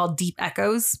person called Deep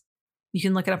Echoes. You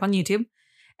can look it up on YouTube.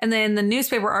 And then the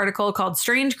newspaper article called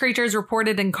Strange Creatures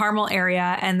Reported in Carmel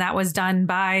Area. And that was done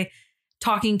by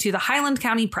talking to the Highland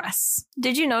County Press.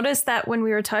 Did you notice that when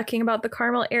we were talking about the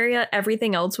Carmel area,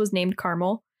 everything else was named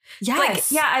Carmel? Yes. Like,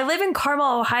 yeah, I live in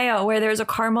Carmel, Ohio, where there's a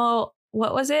Carmel.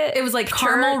 What was it? It was like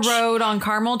Carmel Road on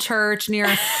Carmel Church near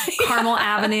Carmel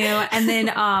Avenue. And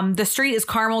then the street is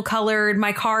caramel colored.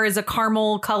 My car is a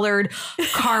caramel colored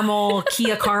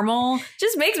Kia Carmel.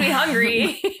 Just makes me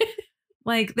hungry.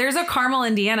 Like there's a Carmel,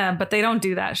 Indiana, but they don't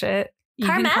do that shit. You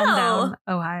Carmel, can calm down,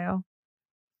 Ohio.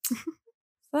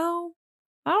 So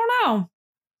I don't know.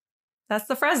 That's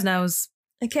the Fresnos.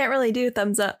 I can't really do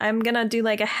thumbs up. I'm going to do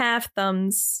like a half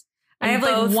thumbs. I have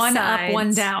like one sides. up,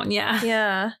 one down. Yeah.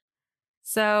 Yeah.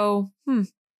 So, Yeah,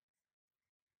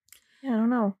 I don't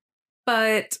know.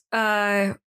 But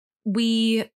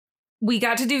we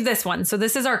got to do this one. So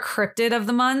this is our cryptid of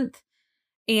the month.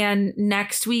 And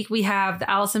next week we have the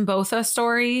Alison Botha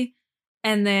story.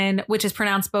 And then, which is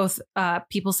pronounced both,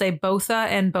 people say Botha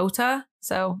and Bota.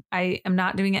 So I am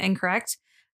not doing it incorrect.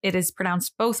 It is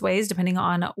pronounced both ways, depending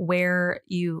on where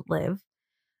you live.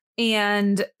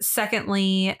 And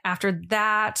secondly, after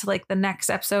that, like the next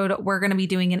episode, we're going to be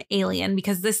doing an alien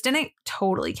because this didn't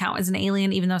totally count as an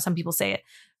alien, even though some people say it.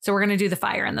 So we're going to do the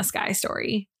fire in the sky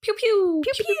story. Pew, pew,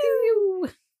 pew, pew, pew.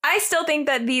 I still think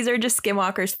that these are just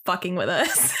skinwalkers fucking with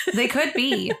us. They could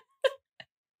be.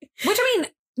 Which, I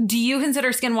mean, do you consider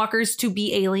skinwalkers to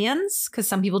be aliens? Because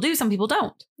some people do, some people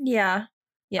don't. Yeah.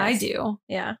 Yes. I do.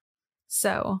 Yeah.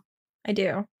 So. I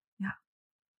do. Yeah.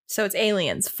 So it's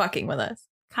aliens fucking with us.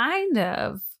 Kind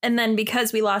of. And then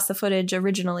because we lost the footage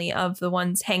originally of the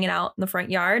ones hanging out in the front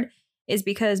yard is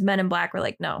because Men in Black were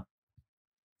like, no.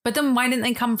 But then why didn't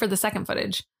they come for the second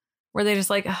footage? Were they just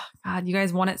like, oh, God, you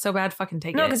guys want it so bad, fucking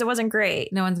take it? No, because it wasn't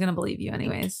great. No one's going to believe you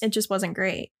anyways. It just wasn't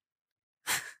great.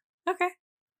 Okay.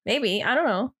 Maybe. I don't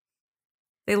know.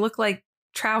 They look like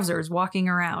trousers walking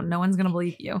around. No one's going to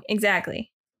believe you.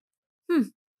 Exactly.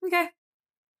 Okay.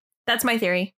 That's my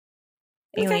theory.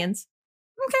 Aliens.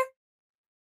 Okay.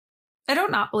 I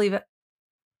don't not believe it.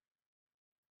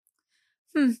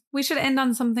 We should end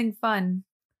on something fun.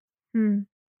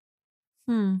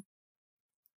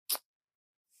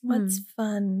 What's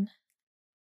fun?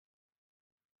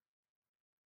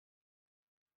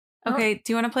 Okay,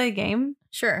 do you want to play a game?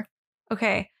 Sure.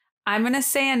 Okay, I'm going to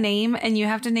say a name and you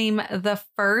have to name the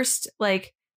first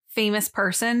like famous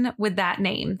person with that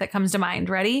name that comes to mind.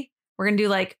 Ready? We're going to do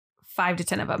like 5 to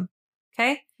 10 of them.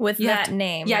 Okay? With you that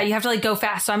name. Yeah, you have to like go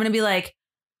fast. So I'm going to be like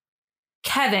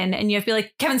Kevin and you have to be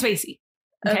like Kevin Spacey.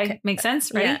 Okay. Makes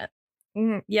sense? Ready?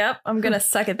 Yeah. Yep. I'm going to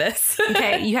suck at this.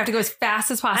 Okay. You have to go as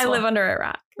fast as possible. I live under a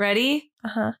rock. Ready?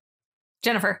 Uh-huh.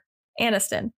 Jennifer.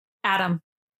 Aniston. Adam.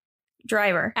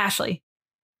 Driver. Ashley.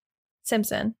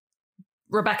 Simpson.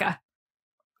 Rebecca.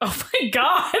 Oh my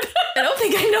God. I don't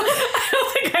think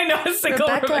I know a single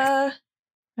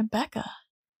Rebecca.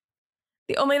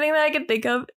 The only thing that I can think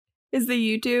of is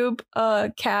the YouTube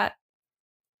cat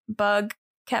bug,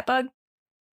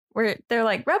 where they're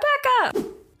like, Rebecca!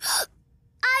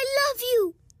 I love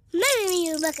you! Marry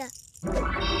me, Rebecca.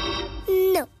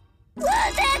 No.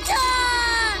 Rebecca!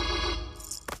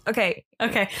 Okay.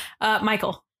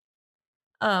 Michael.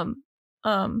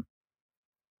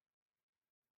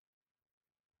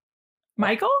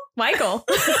 Michael? Michael.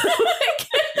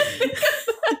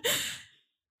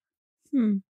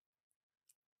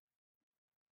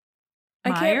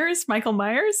 Myers? Michael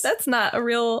Myers? That's not a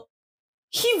real...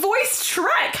 He voiced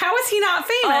Shrek. How is he not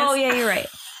famous? Oh, yeah, you're right.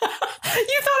 You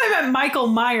thought I meant Michael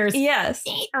Myers. Yes.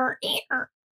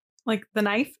 Like the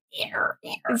knife?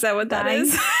 Is that what that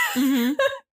is? Mm-hmm.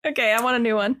 Okay, I want a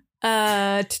new one.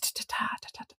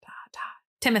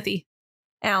 Timothy.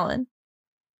 Alan.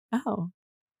 Oh.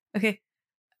 Okay.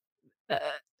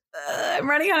 I'm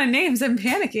running out of names. I'm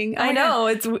panicking. I know.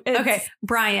 It's okay.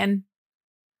 Brian.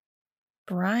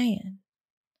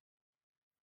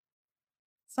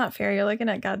 It's not fair. You're looking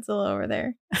at Godzilla over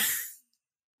there.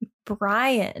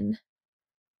 Brian.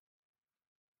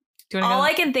 All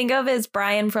I can think of is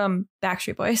Brian from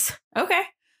Backstreet Boys. Okay.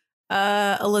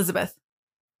 Elizabeth.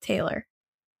 Taylor.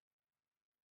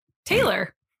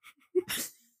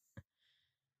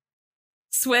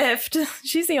 Swift.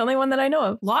 She's the only one that I know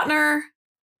of. Lautner.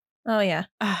 Oh, yeah.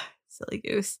 Silly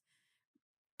goose.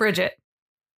 Bridget.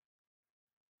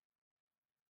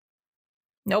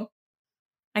 Nope.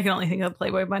 I can only think of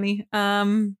Playboy Bunny.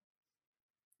 Last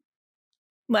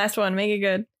one. Make it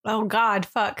good. Oh, God.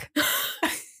 Fuck.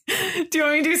 Do you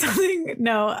want me to do something?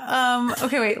 No.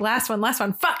 Okay, wait. Last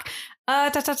one. Fuck.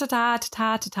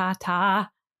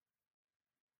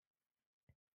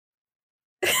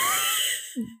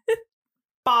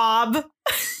 Bob.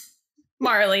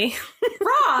 Marley.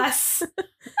 Ross.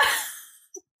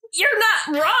 You're not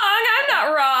wrong. I'm not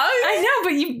wrong. I know,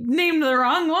 but you named the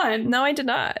wrong one. No, I did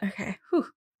not. Okay. Whew.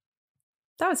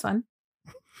 That was fun.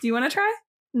 Do you want to try?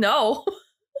 No.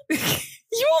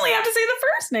 You only have to say the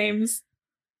first names.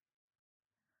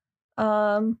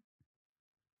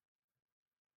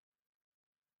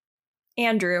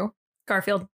 Andrew.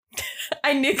 Garfield.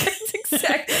 I knew that's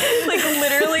exactly, like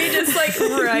literally just like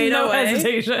right no away.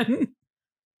 Hesitation.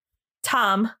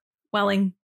 Tom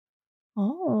Welling.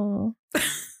 Oh.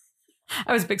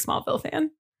 I was a big Smallville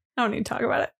fan. I don't need to talk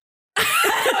about it.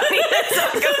 I don't need to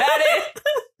talk about it.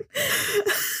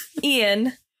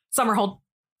 Ian Summerhold.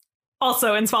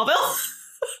 Also in Smallville.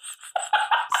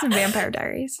 Some Vampire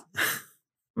Diaries.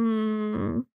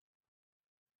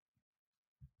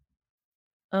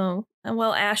 Oh,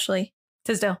 well, Ashley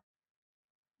Tisdale.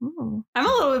 Ooh. I'm a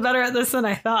little bit better at this than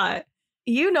I thought.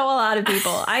 You know a lot of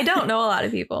people. I don't know a lot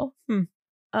of people.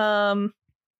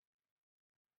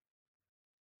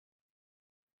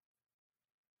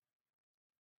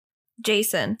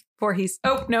 Jason Voorhees.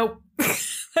 Oh, no.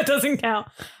 That doesn't count.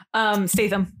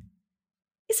 Statham.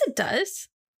 Yes, it does.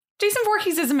 Jason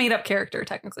Voorhees is a made-up character,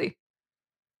 technically.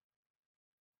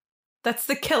 That's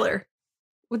the killer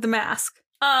with the mask.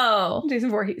 Oh.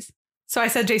 Jason Voorhees. So I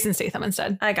said Jason Statham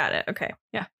instead. I got it. Okay.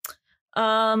 Yeah.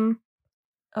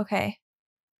 Okay.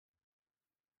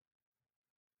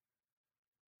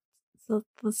 So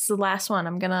this is the last one.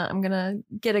 I'm gonna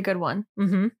get a good one.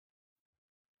 Mm-hmm.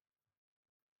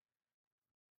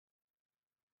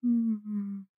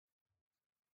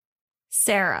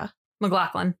 Sarah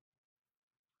McLachlan.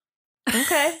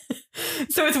 Okay.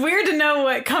 So it's weird to know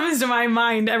what comes to my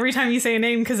mind every time you say a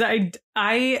name, because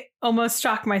I almost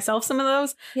shock myself some of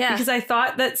those. Yeah. Because I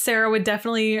thought that Sarah would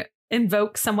definitely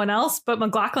invoke someone else, but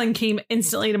McLachlan came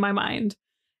instantly to my mind.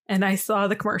 And I saw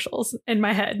the commercials in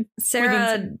my head.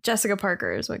 Sarah Jessica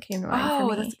Parker is what came to mind for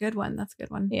me. That's a good one. That's a good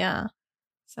one. Yeah.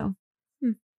 So.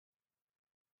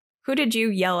 Who did you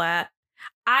yell at?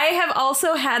 I have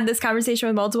also had this conversation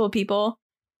with multiple people.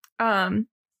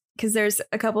 Because there's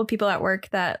a couple of people at work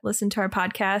that listen to our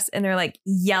podcast and they're like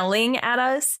yelling at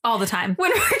us all the time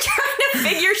when we're trying to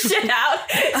figure shit out.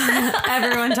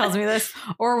 Everyone tells me this.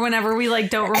 Or whenever we like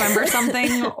don't remember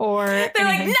something, or they're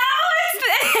anything. like, no,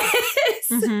 it's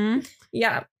this. Mm-hmm.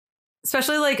 Yeah.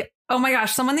 Especially like, oh my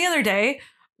gosh, someone the other day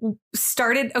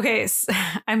started. Okay,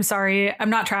 I'm sorry,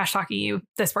 I'm not trash talking you,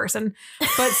 this person,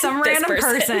 but some random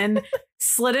person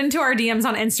slid into our DMs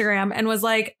on Instagram and was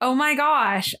like, oh my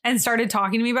gosh, and started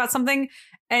talking to me about something.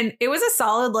 And it was a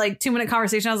solid like 2-minute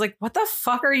conversation. I was like, what the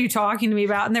fuck are you talking to me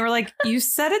about? And they were like, you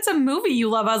said it's a movie you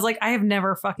love. I was like, I have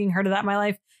never fucking heard of that in my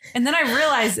life. And then I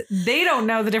realized they don't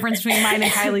know the difference between mine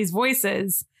and Kylie's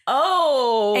voices.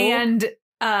 Oh. And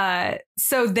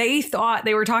So they thought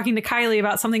they were talking to Kylie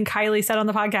about something Kylie said on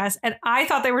the podcast. And I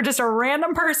thought they were just a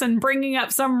random person bringing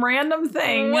up some random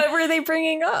thing. What were they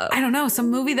bringing up? I don't know.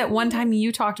 Some movie that one time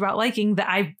you talked about liking that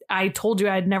I told you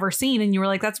I'd never seen. And you were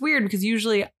like, that's weird because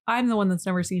usually I'm the one that's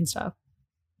never seen stuff.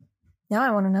 Now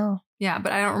I want to know. Yeah,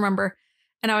 but I don't remember.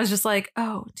 And I was just like,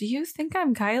 oh, do you think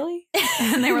I'm Kylie?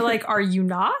 And they were like, are you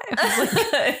not? I was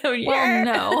like, well,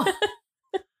 no.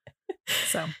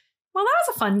 So, well, that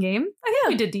was a fun game. I think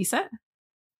we did decent.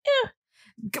 Yeah.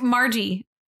 Margie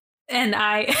and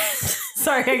I,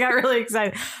 sorry, I got really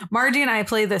excited. Margie and I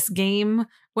play this game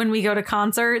when we go to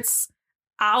concerts.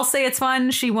 I'll say it's fun.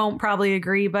 She won't probably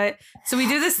agree. But so we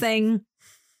do this thing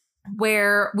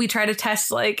where we try to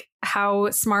test like how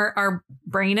smart our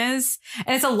brain is.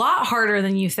 And it's a lot harder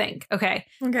than you think. Okay.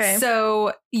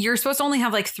 So you're supposed to only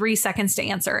have like 3 seconds to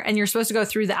answer. And you're supposed to go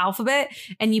through the alphabet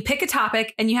and you pick a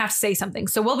topic and you have to say something.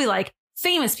 So we'll be like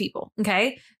famous people.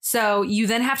 Okay. So you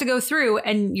then have to go through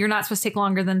and you're not supposed to take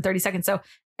longer than 30 seconds. So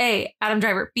A, Adam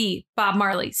Driver. B, Bob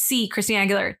Marley. C, Christina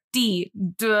Aguilera. D,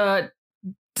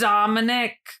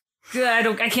 Dominic.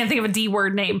 I can't think of a D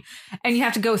word name. And you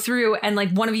have to go through and like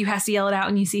one of you has to yell it out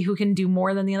and you see who can do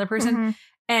more than the other person. Mm-hmm.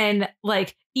 And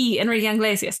like E, Enrique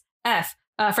Iglesias. F,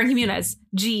 Frankie Muniz.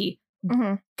 G,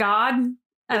 God.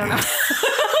 I don't know.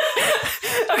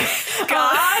 Okay.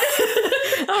 God.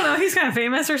 I don't know. He's kind of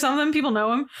famous or something. People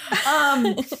know him.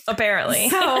 Apparently.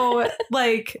 So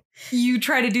like you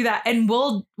try to do that and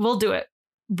we'll do it.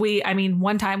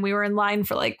 One time we were in line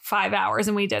for like 5 hours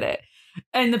and we did it.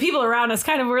 And the people around us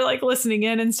kind of were like listening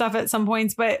in and stuff at some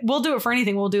points, but we'll do it for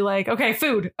anything. We'll do like, okay,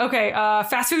 food. Okay.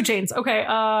 Fast food chains.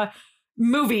 Okay.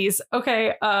 Movies.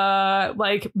 Okay.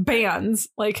 Like bands.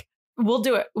 Like we'll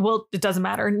do it. It doesn't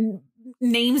matter.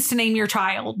 Names to name your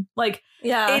child. Like,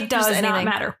 yeah, it does not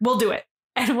matter. We'll do it.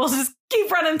 And we'll just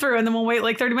keep running through and then we'll wait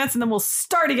like 30 minutes and then we'll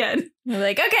start again. We're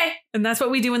like, okay. And that's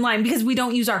what we do in line because we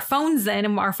don't use our phones then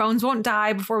and our phones won't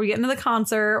die before we get into the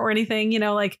concert or anything,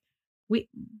 like we're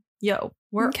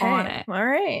on it. All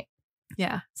right.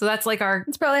 Yeah. So that's like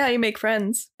it's probably how you make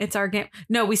friends. It's our game.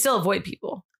 No, we still avoid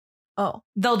people. Oh,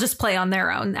 they'll just play on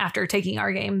their own after taking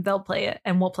our game. They'll play it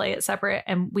and we'll play it separate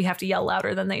and we have to yell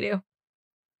louder than they do.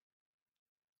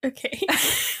 Okay.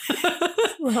 A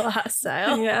little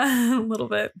hostile. Yeah, a little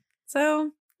bit.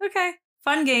 So, okay.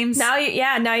 Fun games. Now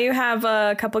you have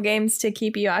a couple games to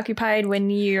keep you occupied when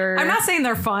you're... I'm not saying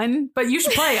they're fun, but you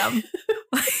should play them.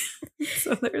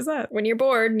 So there's that. When you're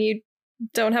bored and you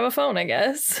don't have a phone, I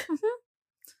guess.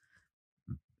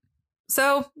 Mm-hmm.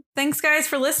 So thanks, guys,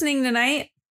 for listening tonight.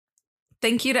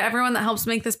 Thank you to everyone that helps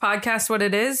make this podcast what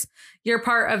it is. You're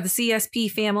part of the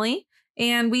CSP family,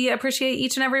 and we appreciate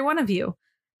each and every one of you.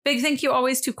 Big thank you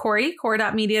always to Corey,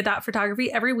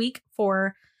 core.media.photography, every week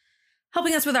for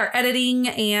helping us with our editing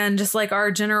and just like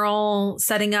our general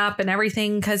setting up and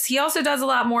everything, because he also does a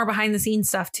lot more behind the scenes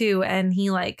stuff too. And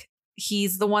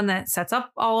he's the one that sets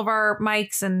up all of our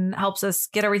mics and helps us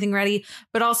get everything ready.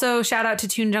 But also shout out to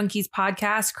Toon Junkies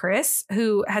podcast, Chris,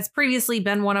 who has previously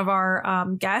been one of our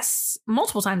guests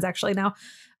multiple times actually now.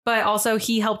 But also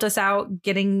he helped us out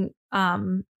getting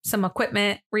some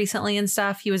equipment recently and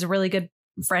stuff. He was a really good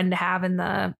friend to have in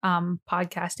the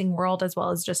podcasting world as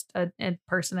well as just a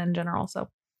person in general. So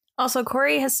also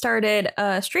Corey has started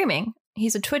streaming.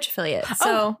 He's a Twitch affiliate.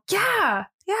 So yeah.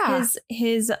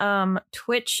 His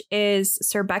Twitch is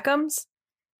Sir Beckham's,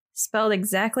 spelled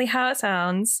exactly how it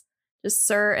sounds. Just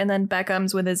Sir and then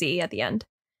Beckham's with a Z at the end.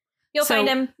 You'll find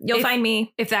him. You'll find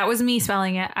me. If that was me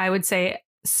spelling it, I would say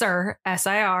Sir,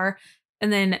 S-I-R,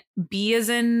 and then B as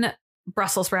in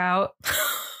Brussels sprout,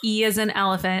 E as in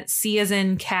elephant, C as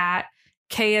in cat,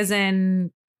 K as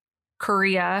in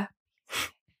Korea,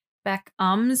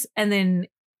 Beckham's, and then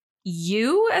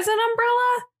U as an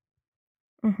umbrella.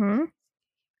 Mm-hmm.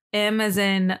 M as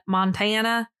in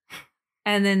Montana,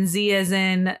 and then Z as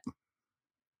in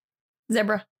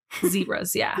zebra.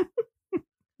 Zebras, yeah.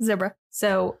 Zebra.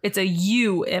 So it's a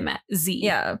U-M-Z.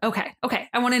 Yeah. Okay.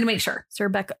 I wanted to make sure. Sir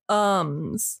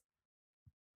Beckham's.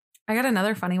 I got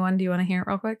another funny one. Do you want to hear it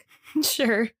real quick?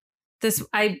 Sure.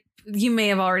 You may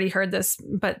have already heard this,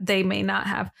 but they may not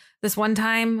have. This one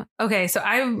time. Okay, so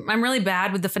I'm really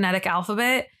bad with the phonetic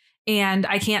alphabet. And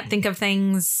I can't think of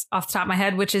things off the top of my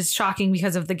head, which is shocking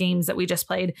because of the games that we just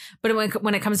played. But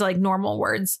when it comes to like normal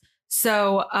words.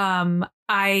 So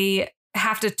I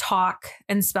have to talk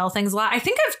and spell things a lot. I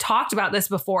think I've talked about this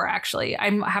before, actually.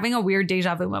 I'm having a weird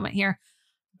deja vu moment here.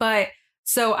 But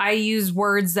so I use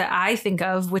words that I think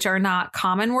of, which are not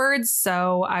common words.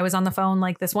 So I was on the phone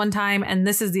like this one time. And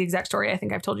this is the exact story I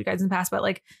think I've told you guys in the past. But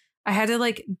like I had to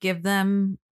like give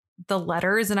them the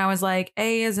letters and I was like,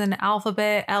 A is in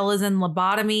alphabet, L is in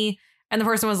lobotomy. And the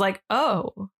person was like,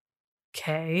 oh,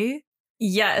 okay.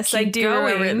 Yes, Keep I do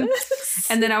going. remember this.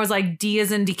 And then I was like, D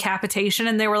is in decapitation.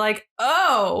 And they were like,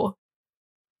 oh,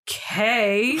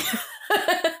 okay.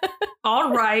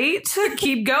 All right.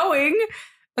 Keep going.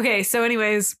 Okay. So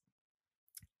anyways,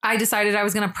 I decided I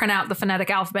was going to print out the phonetic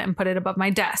alphabet and put it above my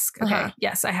desk. Okay. Uh-huh.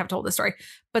 Yes, I have told the story,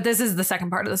 but this is the second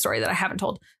part of the story that I haven't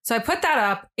told. So I put that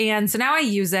up and so now I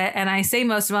use it and I say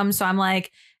most of them. So I'm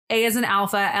like, A is in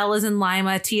alpha, L is in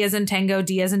Lima, T is in Tango,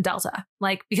 D is in Delta,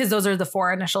 like, because those are the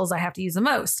 4 initials I have to use the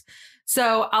most.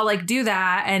 So I'll like do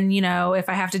that. And, you know, if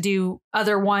I have to do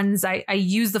other ones, I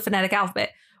use the phonetic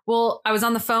alphabet. Well, I was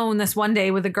on the phone this one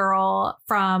day with a girl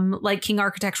from like King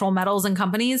Architectural Metals and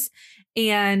Companies.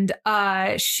 And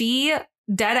she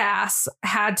dead ass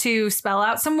had to spell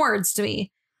out some words to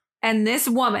me. And this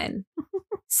woman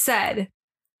said,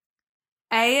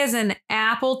 A is in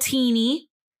apple teeny,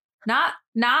 not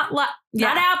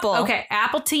apple. Okay.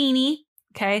 Apple teeny.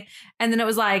 Okay. And then it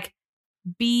was like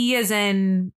B is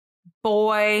in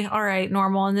boy. All right.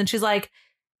 Normal. And then she's like,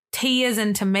 T is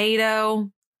in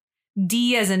tomato.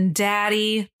 D as in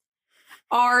daddy.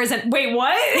 R is in, wait,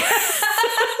 what?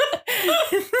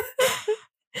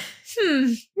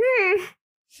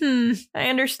 I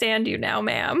understand you now,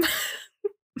 ma'am.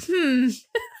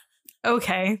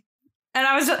 Okay. And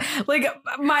I was just like,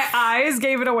 my eyes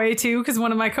gave it away too, because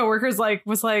one of my coworkers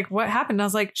was like, what happened? And I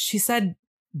was like, she said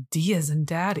D as in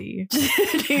daddy.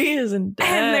 D as in daddy.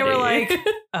 And they were like,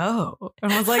 oh.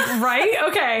 And I was like, right?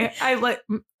 Okay. I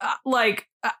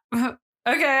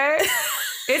okay.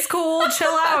 It's cool. Chill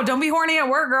out. Don't be horny at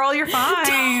work, girl. You're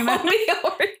fine. Don't be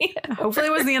horny. Hopefully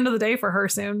it was the end of the day for her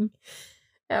soon.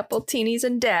 Apple teenies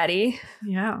and daddy.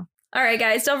 Yeah. All right,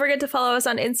 guys, don't forget to follow us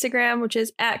on Instagram, which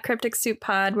is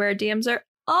 @CrypticSoupPod, where DMs are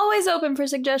always open for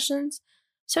suggestions.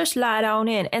 So slide on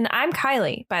in. And I'm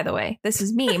Kylie, by the way. This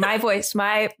is me, my voice,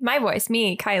 my voice,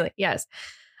 me, Kylie. Yes.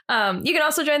 You can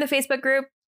also join the Facebook group,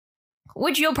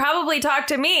 which you'll probably talk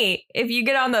to me if you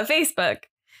get on the Facebook,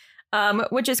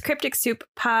 which is Cryptic Soup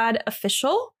Pod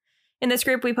Official. In this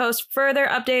group, we post further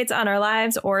updates on our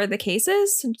lives or the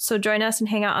cases. So join us and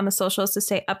hang out on the socials to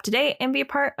stay up to date and be a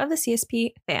part of the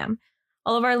CSP fam.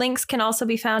 All of our links can also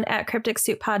be found at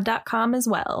crypticsouppod.com as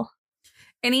well.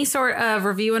 Any sort of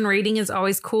review and rating is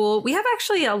always cool. We have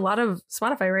actually a lot of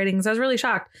Spotify ratings. I was really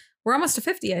shocked. We're almost to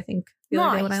 50, I think, the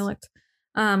other day when I looked.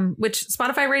 Which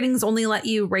Spotify ratings only let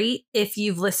you rate if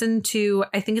you've listened to,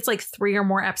 I think it's like 3 or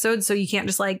more episodes. So you can't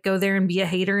just like go there and be a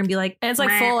hater and be like, and it's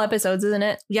like full episodes, isn't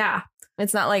it? Yeah.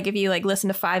 It's not like if you like listen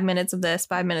to 5 minutes of this,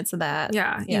 5 minutes of that.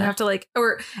 Yeah. You have to like,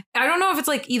 or I don't know if it's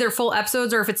like either full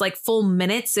episodes or if it's like full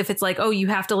minutes. If it's like, oh, you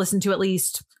have to listen to at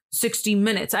least 60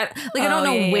 minutes. I don't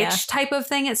know which type of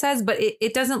thing it says, but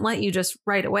it doesn't let you just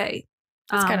right away.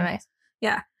 That's kind of nice.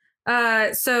 Yeah.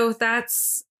 So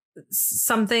that's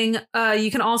something.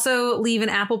 You can also leave an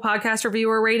Apple Podcast review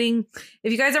or rating.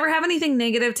 If you guys ever have anything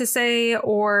negative to say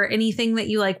or anything that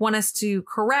you like want us to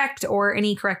correct or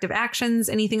any corrective actions,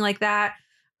 anything like that,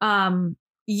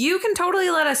 you can totally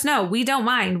let us know. We don't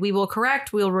mind. We will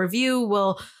correct, we'll review,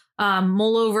 we'll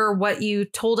mull over what you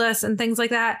told us and things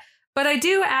like that. But I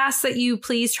do ask that you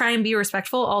please try and be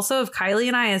respectful also of Kylie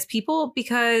and I as people,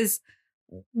 because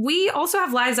we also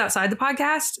have lives outside the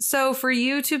podcast. So for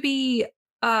you to be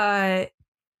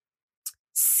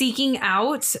seeking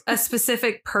out a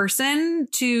specific person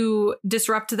to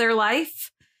disrupt their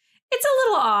life, it's a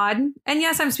little odd. And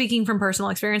yes, I'm speaking from personal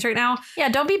experience right now. Yeah,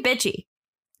 don't be bitchy.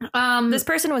 This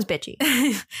person was bitchy.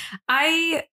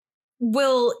 I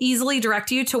will easily direct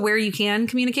you to where you can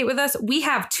communicate with us. We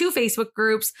have 2 Facebook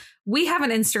groups. We have an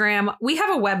Instagram. We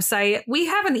have a website. We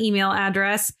have an email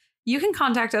address. You can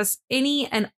contact us any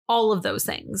and all of those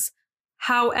things.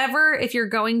 However, if you're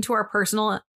going to our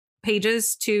personal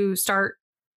pages to start,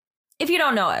 if you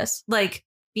don't know us, like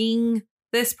being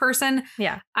this person,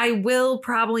 I will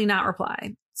probably not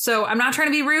reply. So I'm not trying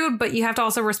to be rude, but you have to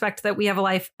also respect that we have a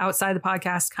life outside the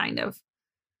podcast, kind of.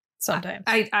 Sometimes.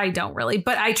 I don't really,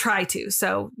 but I try to.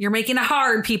 So you're making it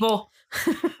hard, people.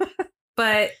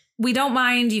 But we don't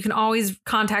mind. You can always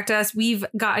contact us. We've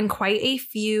gotten quite a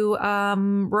few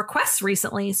requests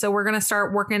recently. So we're going to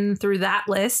start working through that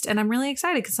list. And I'm really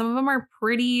excited because some of them are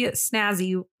pretty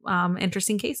snazzy,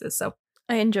 interesting cases. So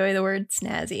I enjoy the word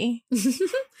snazzy.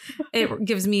 It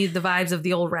gives me the vibes of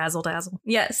the old razzle dazzle.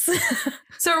 Yes.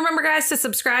 So remember, guys, to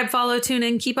subscribe, follow, tune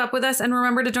in, keep up with us. And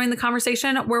remember to join the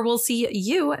conversation where we'll see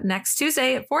you next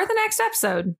Tuesday for the next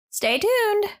episode. Stay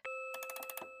tuned.